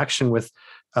an interaction with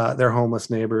their homeless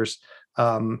neighbors,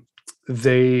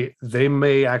 they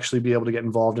may actually be able to get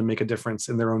involved and make a difference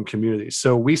in their own communities.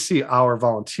 So we see our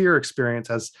volunteer experience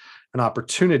as an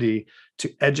opportunity to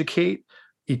educate,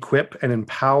 equip, and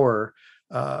empower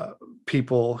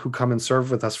people who come and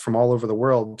serve with us from all over the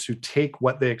world to take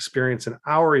what they experience in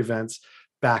our events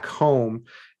back home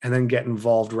and then get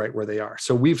involved right where they are.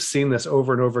 So we've seen this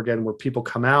over and over again where people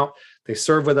come out, they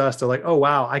serve with us, they're like, oh,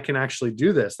 wow, I can actually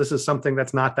do this. This is something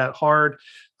that's not that hard.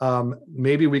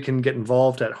 Maybe we can get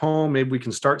involved at home. Maybe we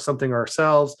can start something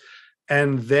ourselves.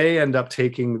 And they end up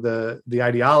taking the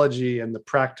ideology and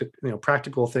the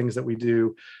practical things that we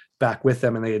do back with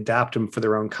them, and they adapt them for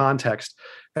their own context.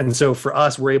 And so for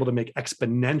us, we're able to make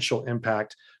exponential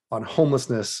impact on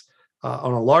homelessness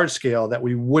on a large scale that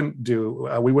we wouldn't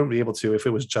be able to if it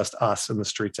was just us in the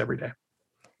streets every day.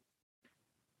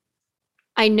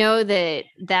 I know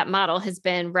that model has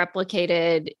been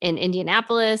replicated in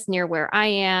Indianapolis, near where I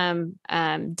am,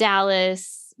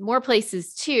 Dallas, more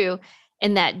places too.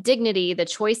 And that dignity, the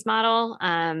choice model,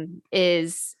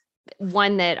 is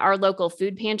one that our local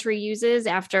food pantry uses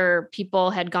after people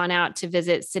had gone out to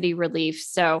visit City Relief.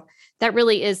 So that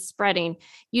really is spreading.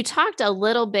 You talked a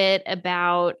little bit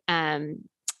about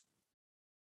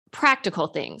practical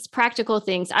things.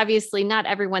 Obviously, not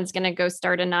everyone's going to go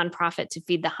start a nonprofit to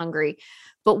feed the hungry.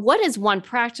 But what is one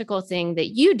practical thing that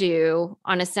you do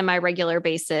on a semi-regular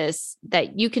basis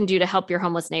that you can do to help your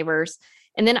homeless neighbors?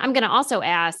 And then I'm going to also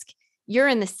ask, you're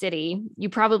in the city. You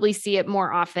probably see it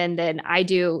more often than I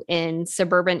do in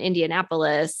suburban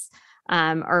Indianapolis,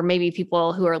 or maybe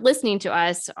people who are listening to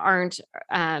us aren't.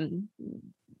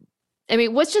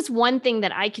 What's just one thing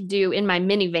that I could do in my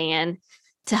minivan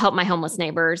to help my homeless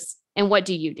neighbors? And what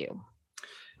do you do?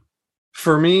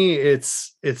 For me,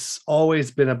 it's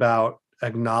always been about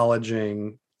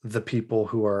acknowledging the people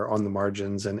who are on the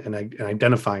margins and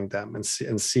identifying them and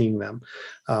seeing them.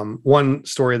 One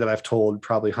story that I've told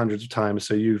probably hundreds of times,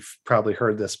 so you've probably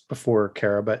heard this before,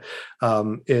 Cara, but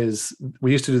is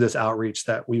we used to do this outreach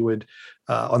that we would,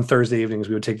 on Thursday evenings,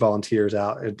 we would take volunteers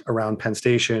out around Penn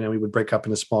Station, and we would break up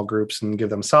into small groups and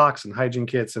give them socks and hygiene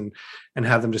kits and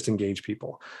have them just engage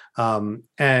people.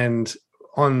 And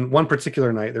on one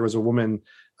particular night, there was a woman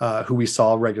who we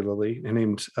saw regularly,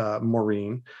 named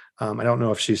Maureen. I don't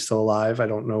know if she's still alive. I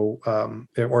don't know,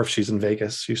 or if she's in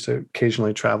Vegas. She used to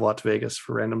occasionally travel out to Vegas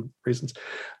for random reasons.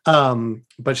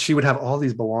 But she would have all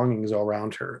these belongings all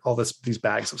around her, these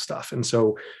bags of stuff. And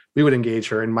so we would engage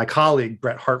her. And my colleague,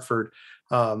 Brett Hartford,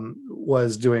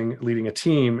 was leading a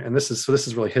team. And this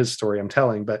is really his story I'm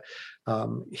telling, but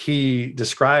he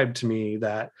described to me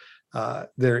that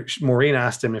Maureen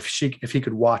asked him if he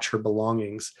could watch her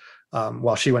belongings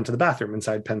while she went to the bathroom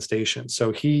inside Penn Station.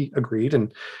 So he agreed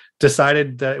and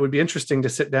decided that it would be interesting to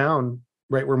sit down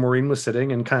right where Maureen was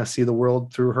sitting and kind of see the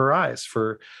world through her eyes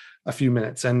for a few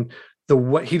minutes. And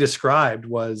what he described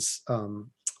was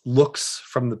looks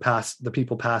from the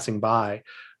people passing by,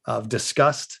 of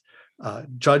disgust,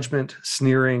 judgment,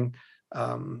 sneering,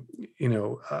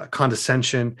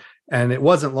 condescension. And it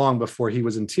wasn't long before he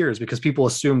was in tears because people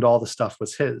assumed all the stuff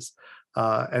was his.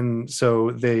 And so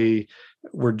they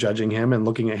were judging him and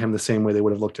looking at him the same way they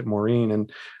would have looked at Maureen.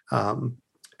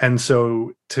 And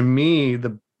so to me,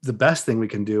 the best thing we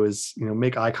can do is,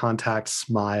 make eye contact,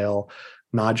 smile,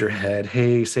 nod your head,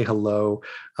 hey, say hello.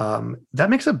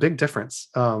 That makes a big difference.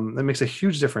 That makes a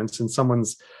huge difference in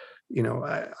someone's,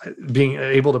 being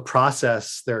able to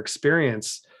process their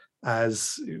experience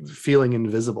as feeling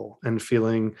invisible and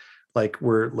feeling like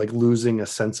we're losing a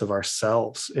sense of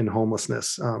ourselves in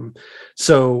homelessness.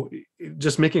 So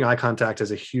just making eye contact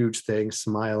is a huge thing,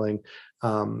 smiling,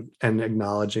 and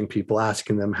acknowledging people,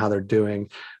 asking them how they're doing.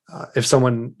 If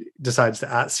someone decides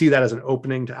to see that as an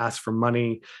opening to ask for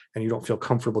money and you don't feel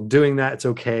comfortable doing that, it's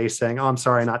okay saying, oh, I'm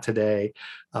sorry, not today.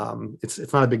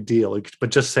 It's not a big deal,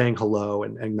 but just saying hello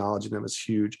and acknowledging them is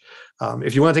huge.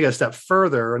 If you want to take it a step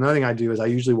further, another thing I do is I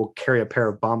usually will carry a pair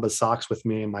of Bombas socks with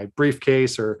me in my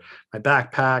briefcase or my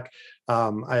backpack.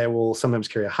 I will sometimes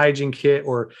carry a hygiene kit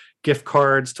or gift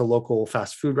cards to local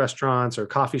fast food restaurants or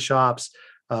coffee shops.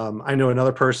 I know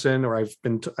another person, or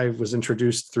I was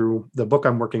introduced through the book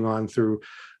I'm working on through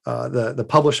the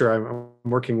publisher I'm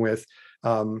working with.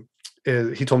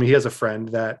 He told me he has a friend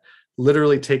that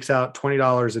literally takes out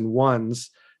 $20 in ones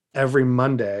every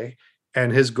Monday,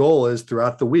 and his goal is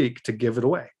throughout the week to give it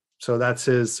away. So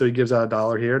so he gives out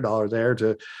 $1 here, $1 there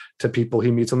to people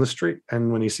he meets on the street.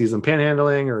 And when he sees them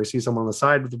panhandling or he sees someone on the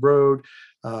side of the road,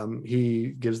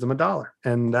 he gives them $1.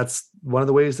 And that's one of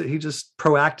the ways that he just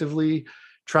proactively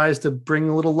tries to bring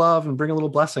a little love and bring a little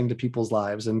blessing to people's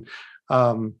lives. And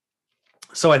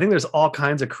so I think there's all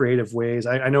kinds of creative ways.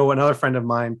 I know another friend of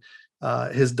mine,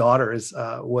 his daughter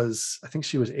I think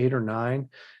she was 8 or 9,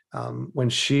 when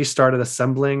she started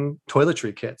assembling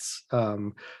toiletry kits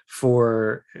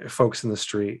for folks in the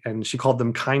street, and she called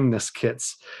them kindness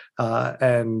kits.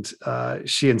 And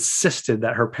she insisted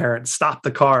that her parents stop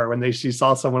the car when she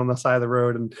saw someone on the side of the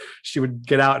road, and she would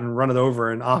get out and run it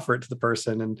over and offer it to the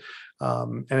person. And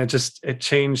it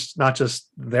changed not just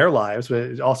their lives, but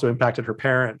it also impacted her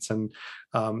parents. And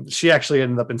she actually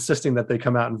ended up insisting that they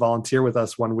come out and volunteer with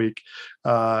us one week.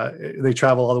 They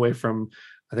travel all the way from,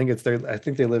 I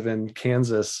think they live in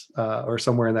Kansas or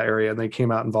somewhere in that area. And they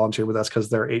came out and volunteered with us because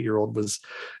their 8-year-old was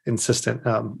insistent.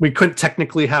 We couldn't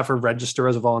technically have her register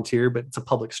as a volunteer, but it's a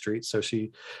public street. So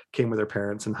she came with her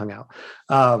parents and hung out.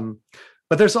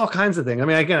 But there's all kinds of things. I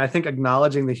mean, again, I think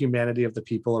acknowledging the humanity of the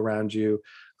people around you.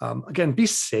 Again, be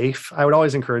safe. I would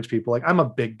always encourage people, I'm a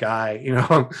big guy,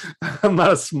 I'm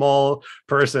not a small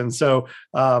person. So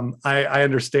I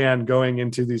understand going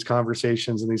into these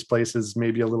conversations in these places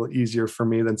may be a little easier for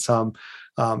me than some.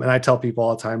 And I tell people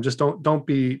all the time, just don't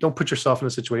put yourself in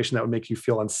a situation that would make you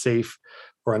feel unsafe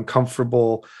or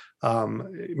uncomfortable.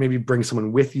 Maybe bring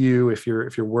someone with you if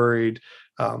you're worried.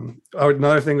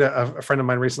 Another thing that a friend of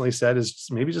mine recently said is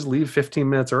maybe just leave 15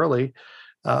 minutes early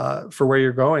for where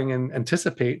you're going, and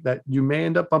anticipate that you may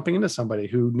end up bumping into somebody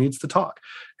who needs to talk.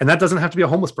 And that doesn't have to be a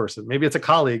homeless person. Maybe it's a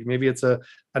colleague, maybe it's a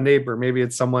neighbor, maybe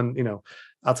it's someone,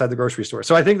 outside the grocery store.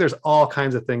 So I think there's all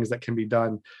kinds of things that can be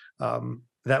done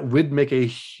that would make a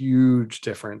huge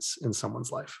difference in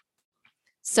someone's life.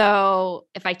 So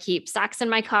if I keep socks in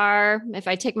my car, if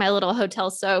I take my little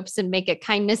hotel soaps and make a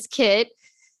kindness kit,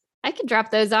 I could drop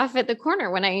those off at the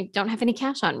corner when I don't have any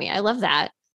cash on me. I love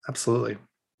that. Absolutely.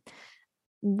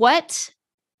 What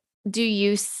do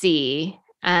you see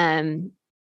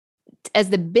as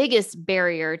the biggest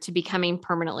barrier to becoming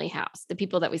permanently housed. The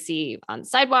people that we see on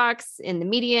sidewalks, in the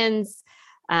medians,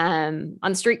 on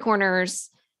the street corners,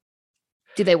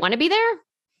 do they want to be there?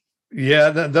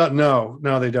 Yeah, no,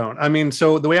 they don't. I mean,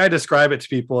 so the way I describe it to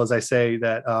people is I say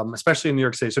that, especially in New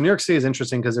York City. So New York City is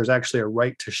interesting because there's actually a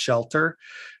right to shelter,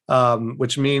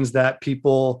 which means that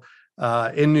people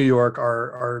in New York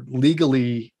are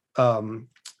legally,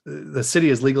 the city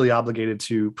is legally obligated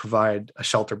to provide a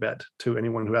shelter bed to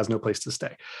anyone who has no place to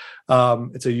stay.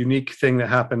 It's a unique thing that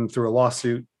happened through a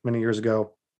lawsuit many years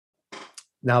ago.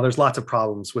 Now, there's lots of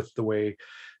problems with the way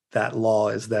that law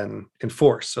is then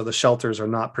enforced. So the shelters are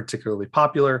not particularly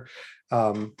popular.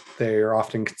 They are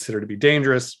often considered to be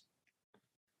dangerous.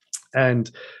 And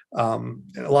a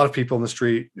lot of people in the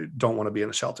street don't want to be in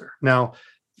a shelter. Now,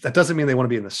 that doesn't mean they want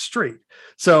to be in the street.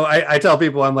 So I tell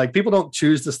people, I'm like, people don't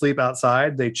choose to sleep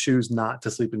outside. They choose not to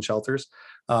sleep in shelters.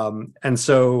 And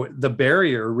so the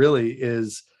barrier really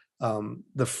is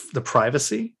the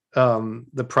privacy.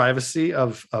 The privacy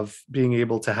of being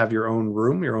able to have your own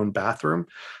room, your own bathroom,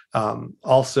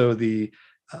 also the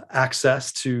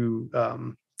access to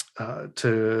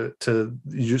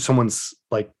someone's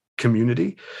like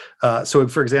community. So,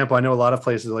 for example, I know a lot of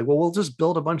places are like, well, we'll just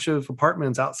build a bunch of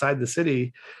apartments outside the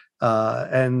city,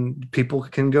 and people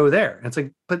can go there. And it's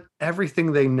like, but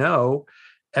everything they know,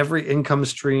 every income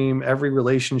stream, every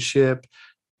relationship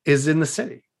is in the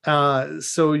city.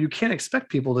 So you can't expect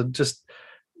people to just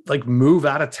like move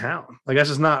out of town. Like that's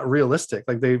just not realistic.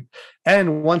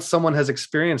 And once someone has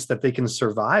experienced that they can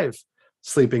survive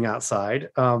sleeping outside,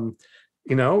 they're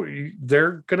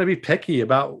going to be picky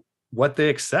about what they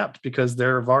accept because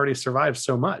they've already survived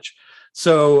so much.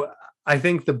 So I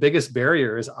think the biggest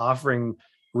barrier is offering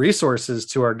resources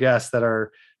to our guests that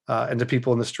are, and to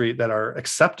people in the street that are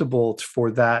acceptable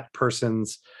for that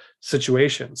person's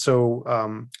situation.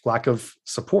 So lack of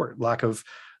support, lack of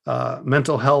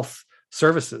mental health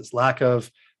services, lack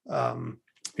of,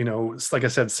 like I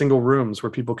said, single rooms where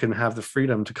people can have the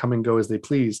freedom to come and go as they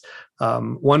please.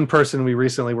 One person we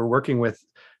recently were working with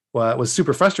was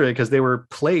super frustrated because they were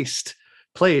placed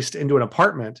into an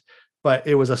apartment, but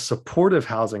it was a supportive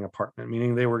housing apartment,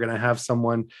 meaning they were going to have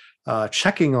someone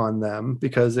checking on them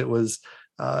because it was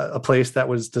a place that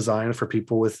was designed for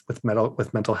people with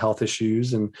mental health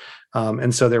issues, and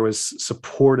so there was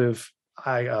supportive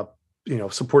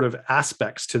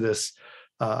aspects to this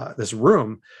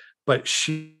room. But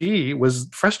she was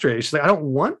frustrated. She's like, I don't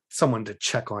want someone to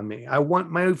check on me. I want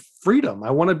my freedom.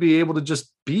 I want to be able to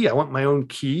just be. I want my own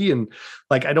key, and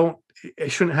like I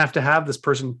shouldn't have to have this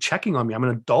person checking on me. I'm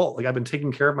an adult. Like I've been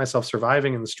taking care of myself,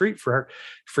 surviving in the street for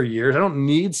years. I don't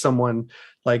need someone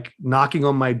like knocking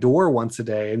on my door once a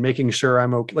day and making sure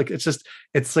I'm okay. Like it's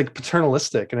like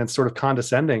paternalistic and it's sort of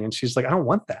condescending. And she's like, I don't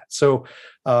want that. So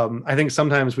I think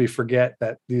sometimes we forget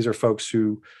that these are folks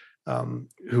who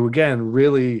again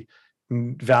really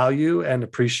value and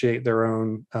appreciate their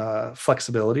own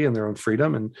flexibility and their own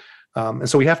freedom, and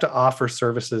so we have to offer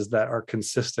services that are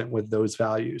consistent with those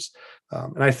values.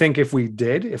 And I think if we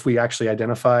actually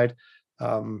identified,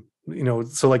 so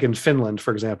like in Finland,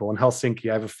 for example, in Helsinki,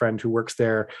 I have a friend who works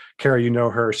there. Cara, you know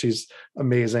her. She's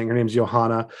amazing. Her name's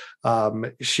Johanna. I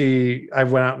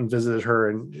went out and visited her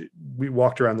and we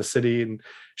walked around the city, and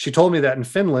she told me that in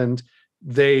Finland,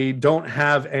 they don't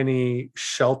have any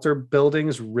shelter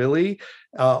buildings really.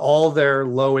 All their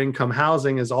low income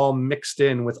housing is all mixed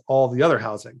in with all the other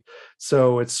housing.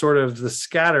 So it's sort of the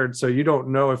scattered. So you don't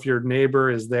know if your neighbor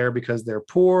is there because they're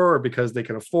poor or because they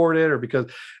can afford it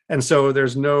and so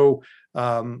there's no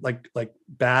like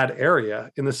bad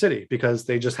area in the city because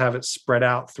they just have it spread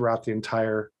out throughout the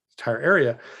entire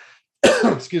area.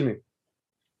 Excuse me.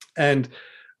 And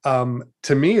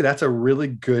to me, that's a really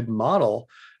good model,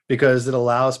 because it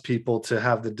allows people to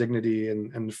have the dignity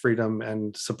and freedom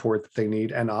and support that they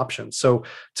need and options. So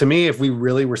to me, if we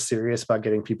really were serious about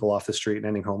getting people off the street and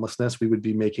ending homelessness, we would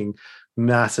be making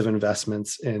massive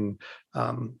investments in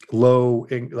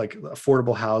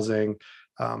affordable housing,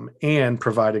 and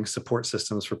providing support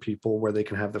systems for people where they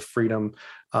can have the freedom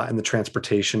and the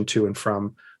transportation to and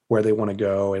from where they want to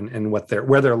go and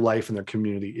where their life and their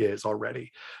community is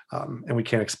already. And we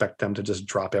can't expect them to just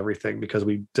drop everything because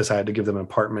we decided to give them an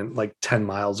apartment like 10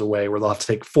 miles away where they'll have to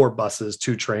take 4 buses,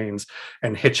 2 trains,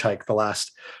 and hitchhike the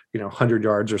last 100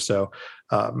 yards or so.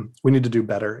 We need to do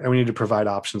better, and we need to provide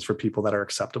options for people that are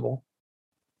acceptable.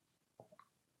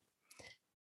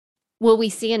 Will we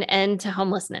see an end to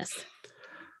homelessness?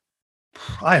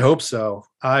 I hope so.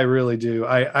 I really do.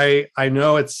 I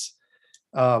know it's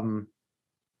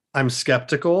I'm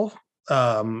skeptical,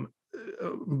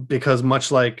 because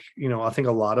much like, I think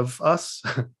a lot of us,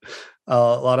 A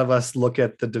lot of us look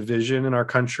at the division in our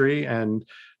country and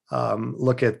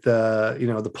look at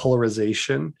the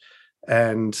polarization,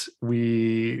 and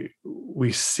we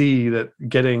see that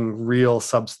getting real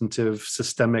substantive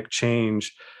systemic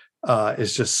change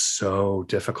is just so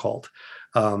difficult,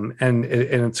 and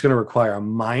it's going to require a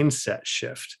mindset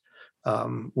shift,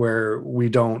 where we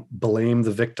don't blame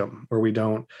the victim, where we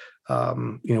don't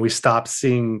we stop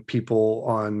seeing people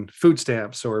on food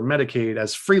stamps or Medicaid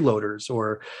as freeloaders,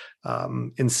 or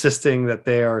insisting that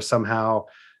they are somehow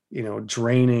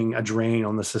draining a drain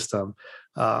on the system.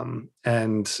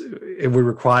 And it would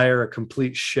require a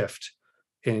complete shift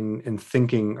in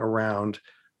thinking around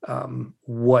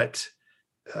what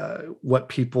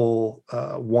people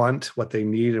want, what they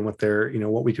need, and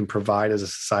what we can provide as a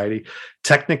society.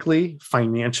 Technically,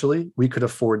 financially, we could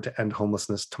afford to end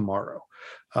homelessness tomorrow.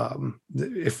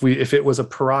 If it was a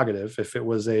prerogative, if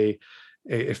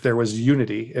there was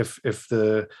unity, if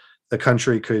the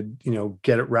country could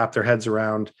wrap their heads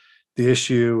around the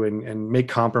issue and make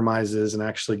compromises and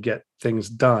actually get things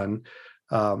done,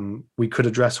 we could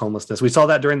address homelessness. We saw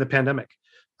that during the pandemic.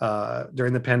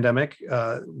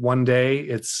 One day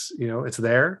it's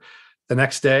there. The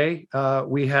next day,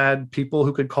 we had people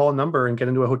who could call a number and get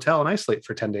into a hotel and isolate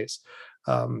for 10 days,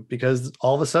 because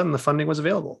all of a sudden the funding was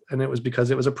available, and it was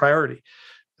because it was a priority.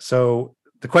 So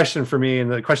the question for me,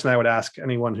 and the question I would ask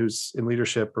anyone who's in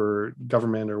leadership or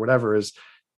government or whatever,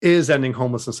 is ending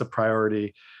homelessness a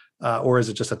priority, or is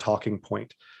it just a talking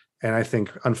point? And I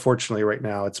think, unfortunately, right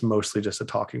now, it's mostly just a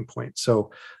talking point.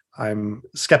 So I'm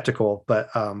skeptical, but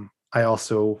I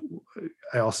also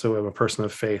am a person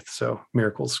of faith. So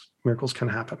miracles can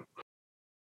happen.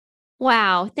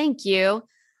 Wow. Thank you.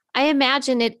 I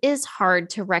imagine it is hard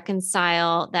to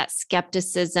reconcile that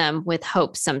skepticism with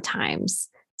hope sometimes.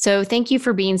 So thank you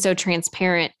for being so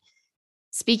transparent.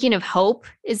 Speaking of hope,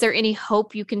 is there any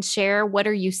hope you can share? What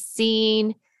are you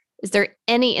seeing? Is there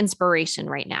any inspiration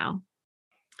right now?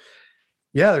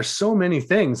 Yeah, there's so many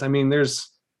things. I mean, there's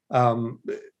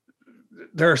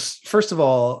first of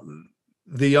all,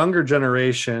 the younger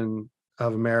generation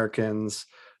of Americans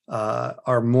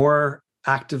are more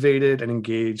activated and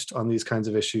engaged on these kinds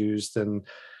of issues than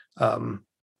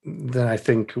I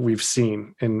think we've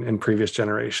seen in previous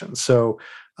generations. So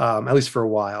at least for a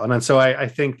while. And so I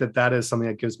think that is something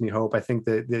that gives me hope. I think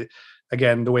that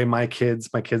again, the way my kids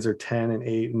are 10 and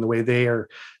 8, and the way they are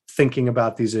thinking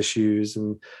about these issues,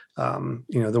 and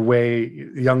the way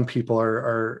young people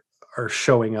are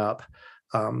showing up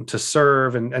to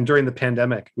serve. And during the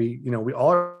pandemic, we all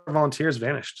our volunteers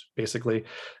vanished, basically,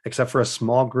 except for a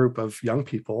small group of young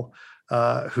people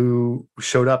who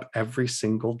showed up every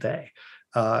single day.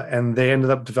 And they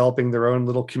ended up developing their own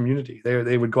little community.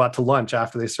 They would go out to lunch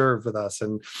after they served with us.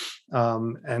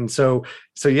 And so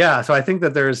I think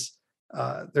that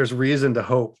there's reason to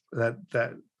hope that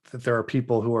there are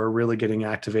people who are really getting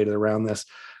activated around this.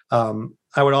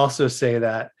 I would also say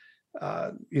that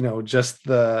just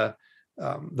the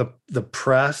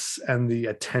press and the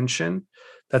attention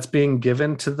that's being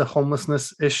given to the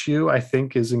homelessness issue, I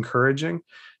think, is encouraging.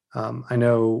 I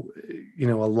know,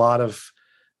 a lot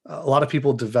of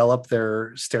people develop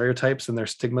their stereotypes and their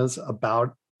stigmas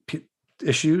about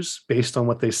issues based on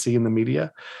what they see in the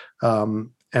media.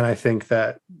 And I think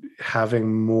that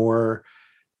having more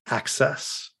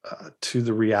access to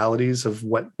the realities of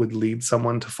what would lead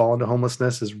someone to fall into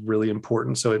homelessness is really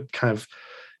important. So it kind of,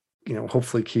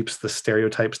 hopefully keeps the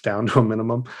stereotypes down to a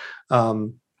minimum.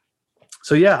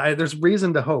 There's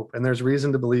reason to hope, and there's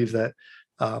reason to believe that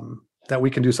we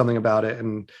can do something about it.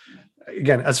 And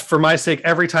again, as for my sake,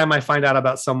 every time I find out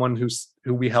about someone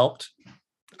who we helped,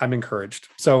 I'm encouraged.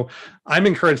 So I'm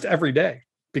encouraged every day,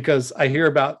 because I hear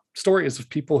about stories of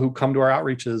people who come to our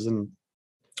outreaches and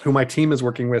who my team is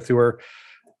working with, who are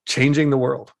changing the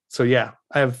world. So yeah,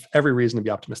 I have every reason to be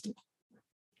optimistic.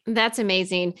 That's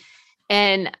amazing.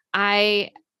 And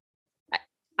I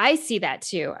see that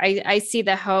too. I see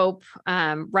the hope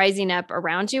rising up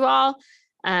around you all.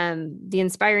 The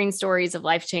inspiring stories of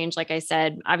life change, like I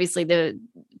said, obviously the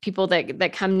people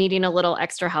that come needing a little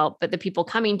extra help, but the people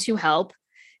coming to help,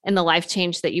 and the life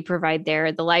change that you provide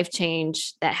there, the life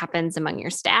change that happens among your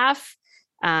staff,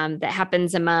 that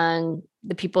happens among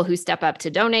the people who step up to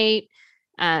donate.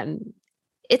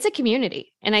 It's a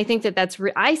community. And I think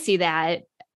I see that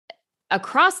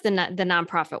across the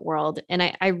nonprofit world. And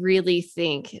I really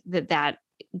think that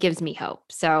gives me hope.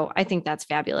 So I think that's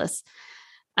fabulous.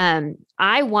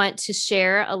 I want to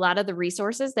share a lot of the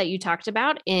resources that you talked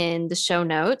about in the show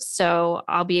notes. So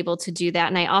I'll be able to do that.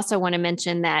 And I also want to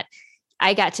mention that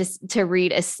I got to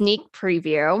read a sneak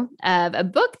preview of a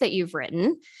book that you've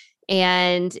written.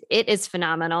 And it is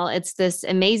phenomenal. It's this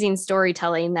amazing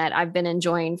storytelling that I've been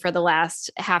enjoying for the last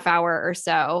half hour or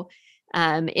so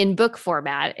in book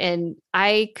format, and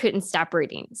I couldn't stop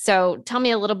reading. So tell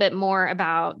me a little bit more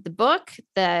about the book,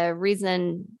 the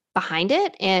reason behind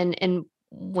it, and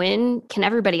when can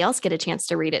everybody else get a chance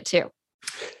to read it too?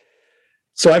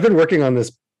 So I've been working on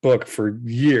this book for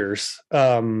years,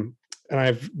 and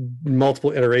I've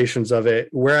multiple iterations of it.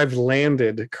 Where I've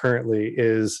landed currently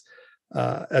is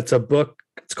it's a book.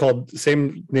 It's called,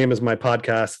 same name as my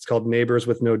podcast. It's called Neighbors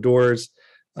with No Doors.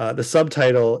 The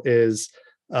subtitle is,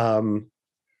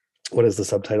 what is the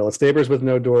subtitle? It's Neighbors with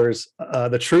No Doors,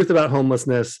 The Truth About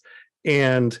Homelessness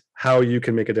and How You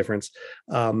Can Make a Difference.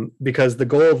 Because the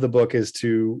goal of the book is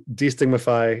to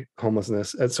destigmatize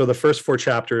homelessness. And so the first 4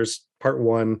 chapters, part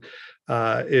 1,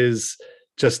 is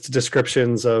just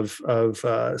descriptions of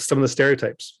some of the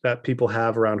stereotypes that people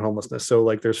have around homelessness. So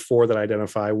like there's 4 that I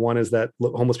identify. One is that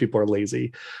homeless people are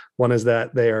lazy. One is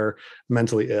that they are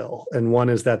mentally ill. And one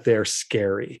is that they're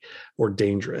scary or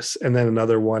dangerous. And then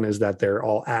another one is that they're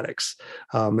all addicts.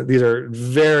 These are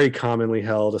very commonly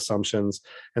held assumptions.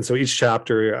 And so each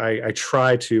chapter I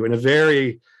try to, in a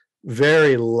very,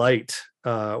 very light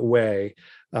way,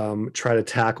 try to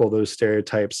tackle those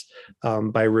stereotypes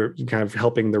by kind of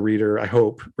helping the reader, I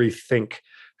hope, rethink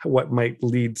what might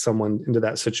lead someone into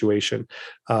that situation.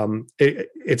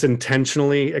 It's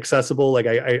intentionally accessible. Like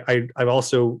I've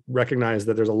also recognized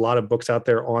that there's a lot of books out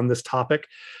there on this topic,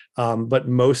 but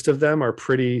most of them are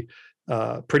pretty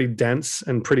dense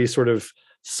and pretty sort of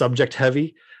subject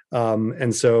heavy.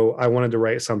 And so I wanted to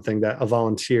write something that a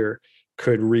volunteer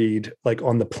could read like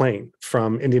on the plane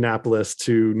from Indianapolis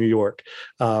to New York,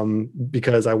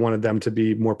 because I wanted them to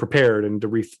be more prepared and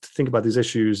to think about these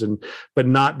issues, but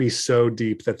not be so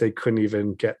deep that they couldn't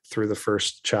even get through the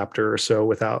first chapter or so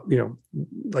without,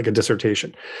 like a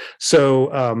dissertation. So,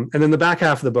 and then the back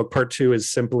half of the book, part 2, is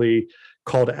simply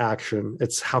call to action.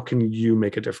 It's how can you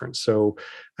make a difference? So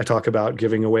I talk about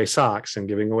giving away socks and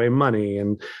giving away money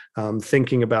and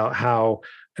thinking about how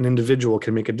an individual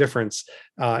can make a difference.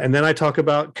 And then I talk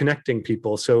about connecting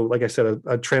people. So like I said,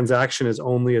 a transaction is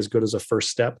only as good as a first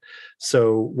step.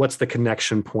 So what's the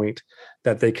connection point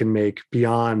that they can make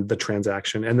beyond the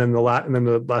transaction? And then the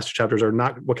last 2 chapters are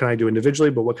not what can I do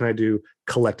individually, but what can I do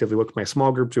collectively? What can my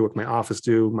small group do? What can my office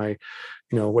do? My,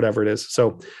 whatever it is.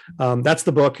 So that's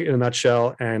the book in a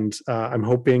nutshell. And I'm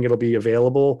hoping it'll be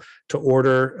available to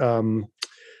order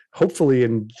hopefully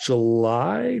in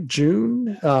July,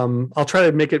 June. I'll try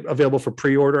to make it available for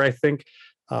pre-order, I think.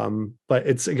 But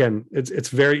it's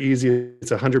very easy.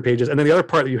 It's 100 pages. And then the other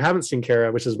part that you haven't seen,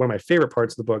 Cara, which is one of my favorite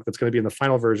parts of the book that's going to be in the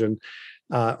final version,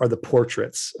 are the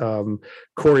portraits.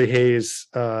 Corey Hayes,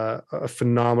 a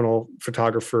phenomenal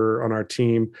photographer on our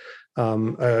team,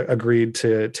 agreed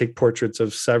to take portraits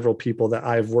of several people that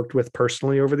I've worked with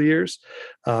personally over the years,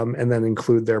 and then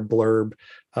include their blurb,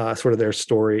 sort of their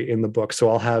story in the book. So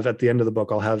I'll have, at the end of the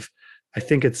book, I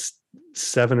think it's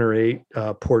 7 or 8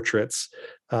 portraits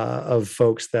of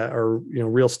folks that are,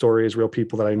 real stories, real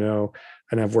people that I know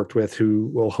and I've worked with, who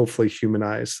will hopefully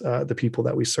humanize the people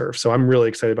that we serve. So I'm really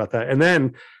excited about that. And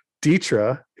then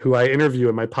Deetra, who I interview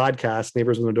in my podcast,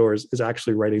 Neighbors with No Doors, is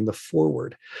actually writing the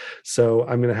foreword. So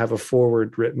I'm going to have a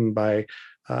foreword written by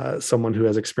someone who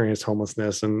has experienced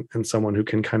homelessness and someone who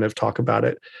can kind of talk about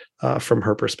it from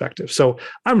her perspective. So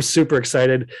I'm super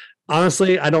excited.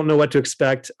 Honestly, I don't know what to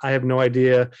expect. I have no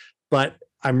idea, but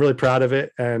I'm really proud of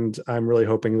it. And I'm really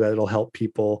hoping that it'll help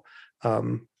people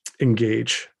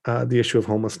engage the issue of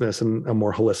homelessness in a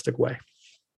more holistic way.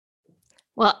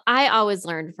 Well, I always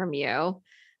learn from you.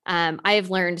 I have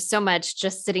learned so much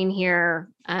just sitting here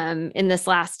in this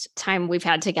last time we've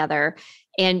had together.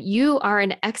 And you are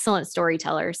an excellent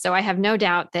storyteller. So I have no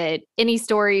doubt that any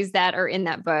stories that are in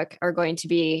that book are going to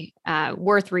be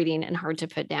worth reading and hard to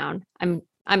put down.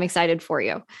 I'm excited for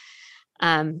you.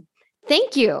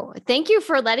 Thank you. Thank you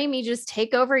for letting me just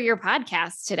take over your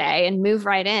podcast today and move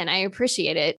right in. I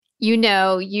appreciate it.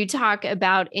 You talk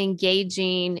about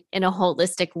engaging in a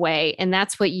holistic way, and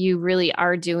that's what you really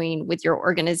are doing with your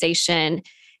organization.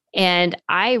 And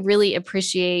I really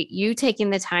appreciate you taking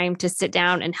the time to sit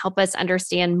down and help us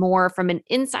understand more from an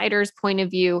insider's point of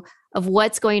view of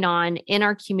what's going on in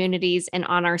our communities and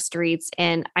on our streets.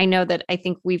 And I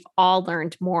think we've all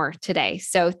learned more today.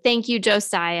 So thank you,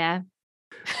 Josiah.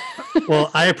 Well,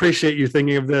 I appreciate you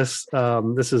thinking of this.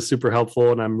 This is super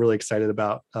helpful, and I'm really excited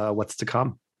about what's to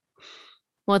come.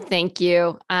 Well, thank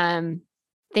you.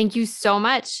 Thank you so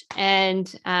much.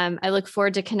 And I look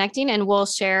forward to connecting, and we'll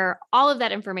share all of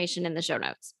that information in the show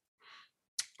notes.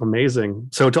 Amazing.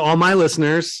 So to all my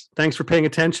listeners, thanks for paying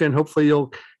attention. Hopefully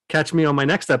you'll catch me on my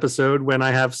next episode when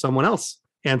I have someone else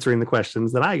answering the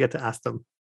questions that I get to ask them.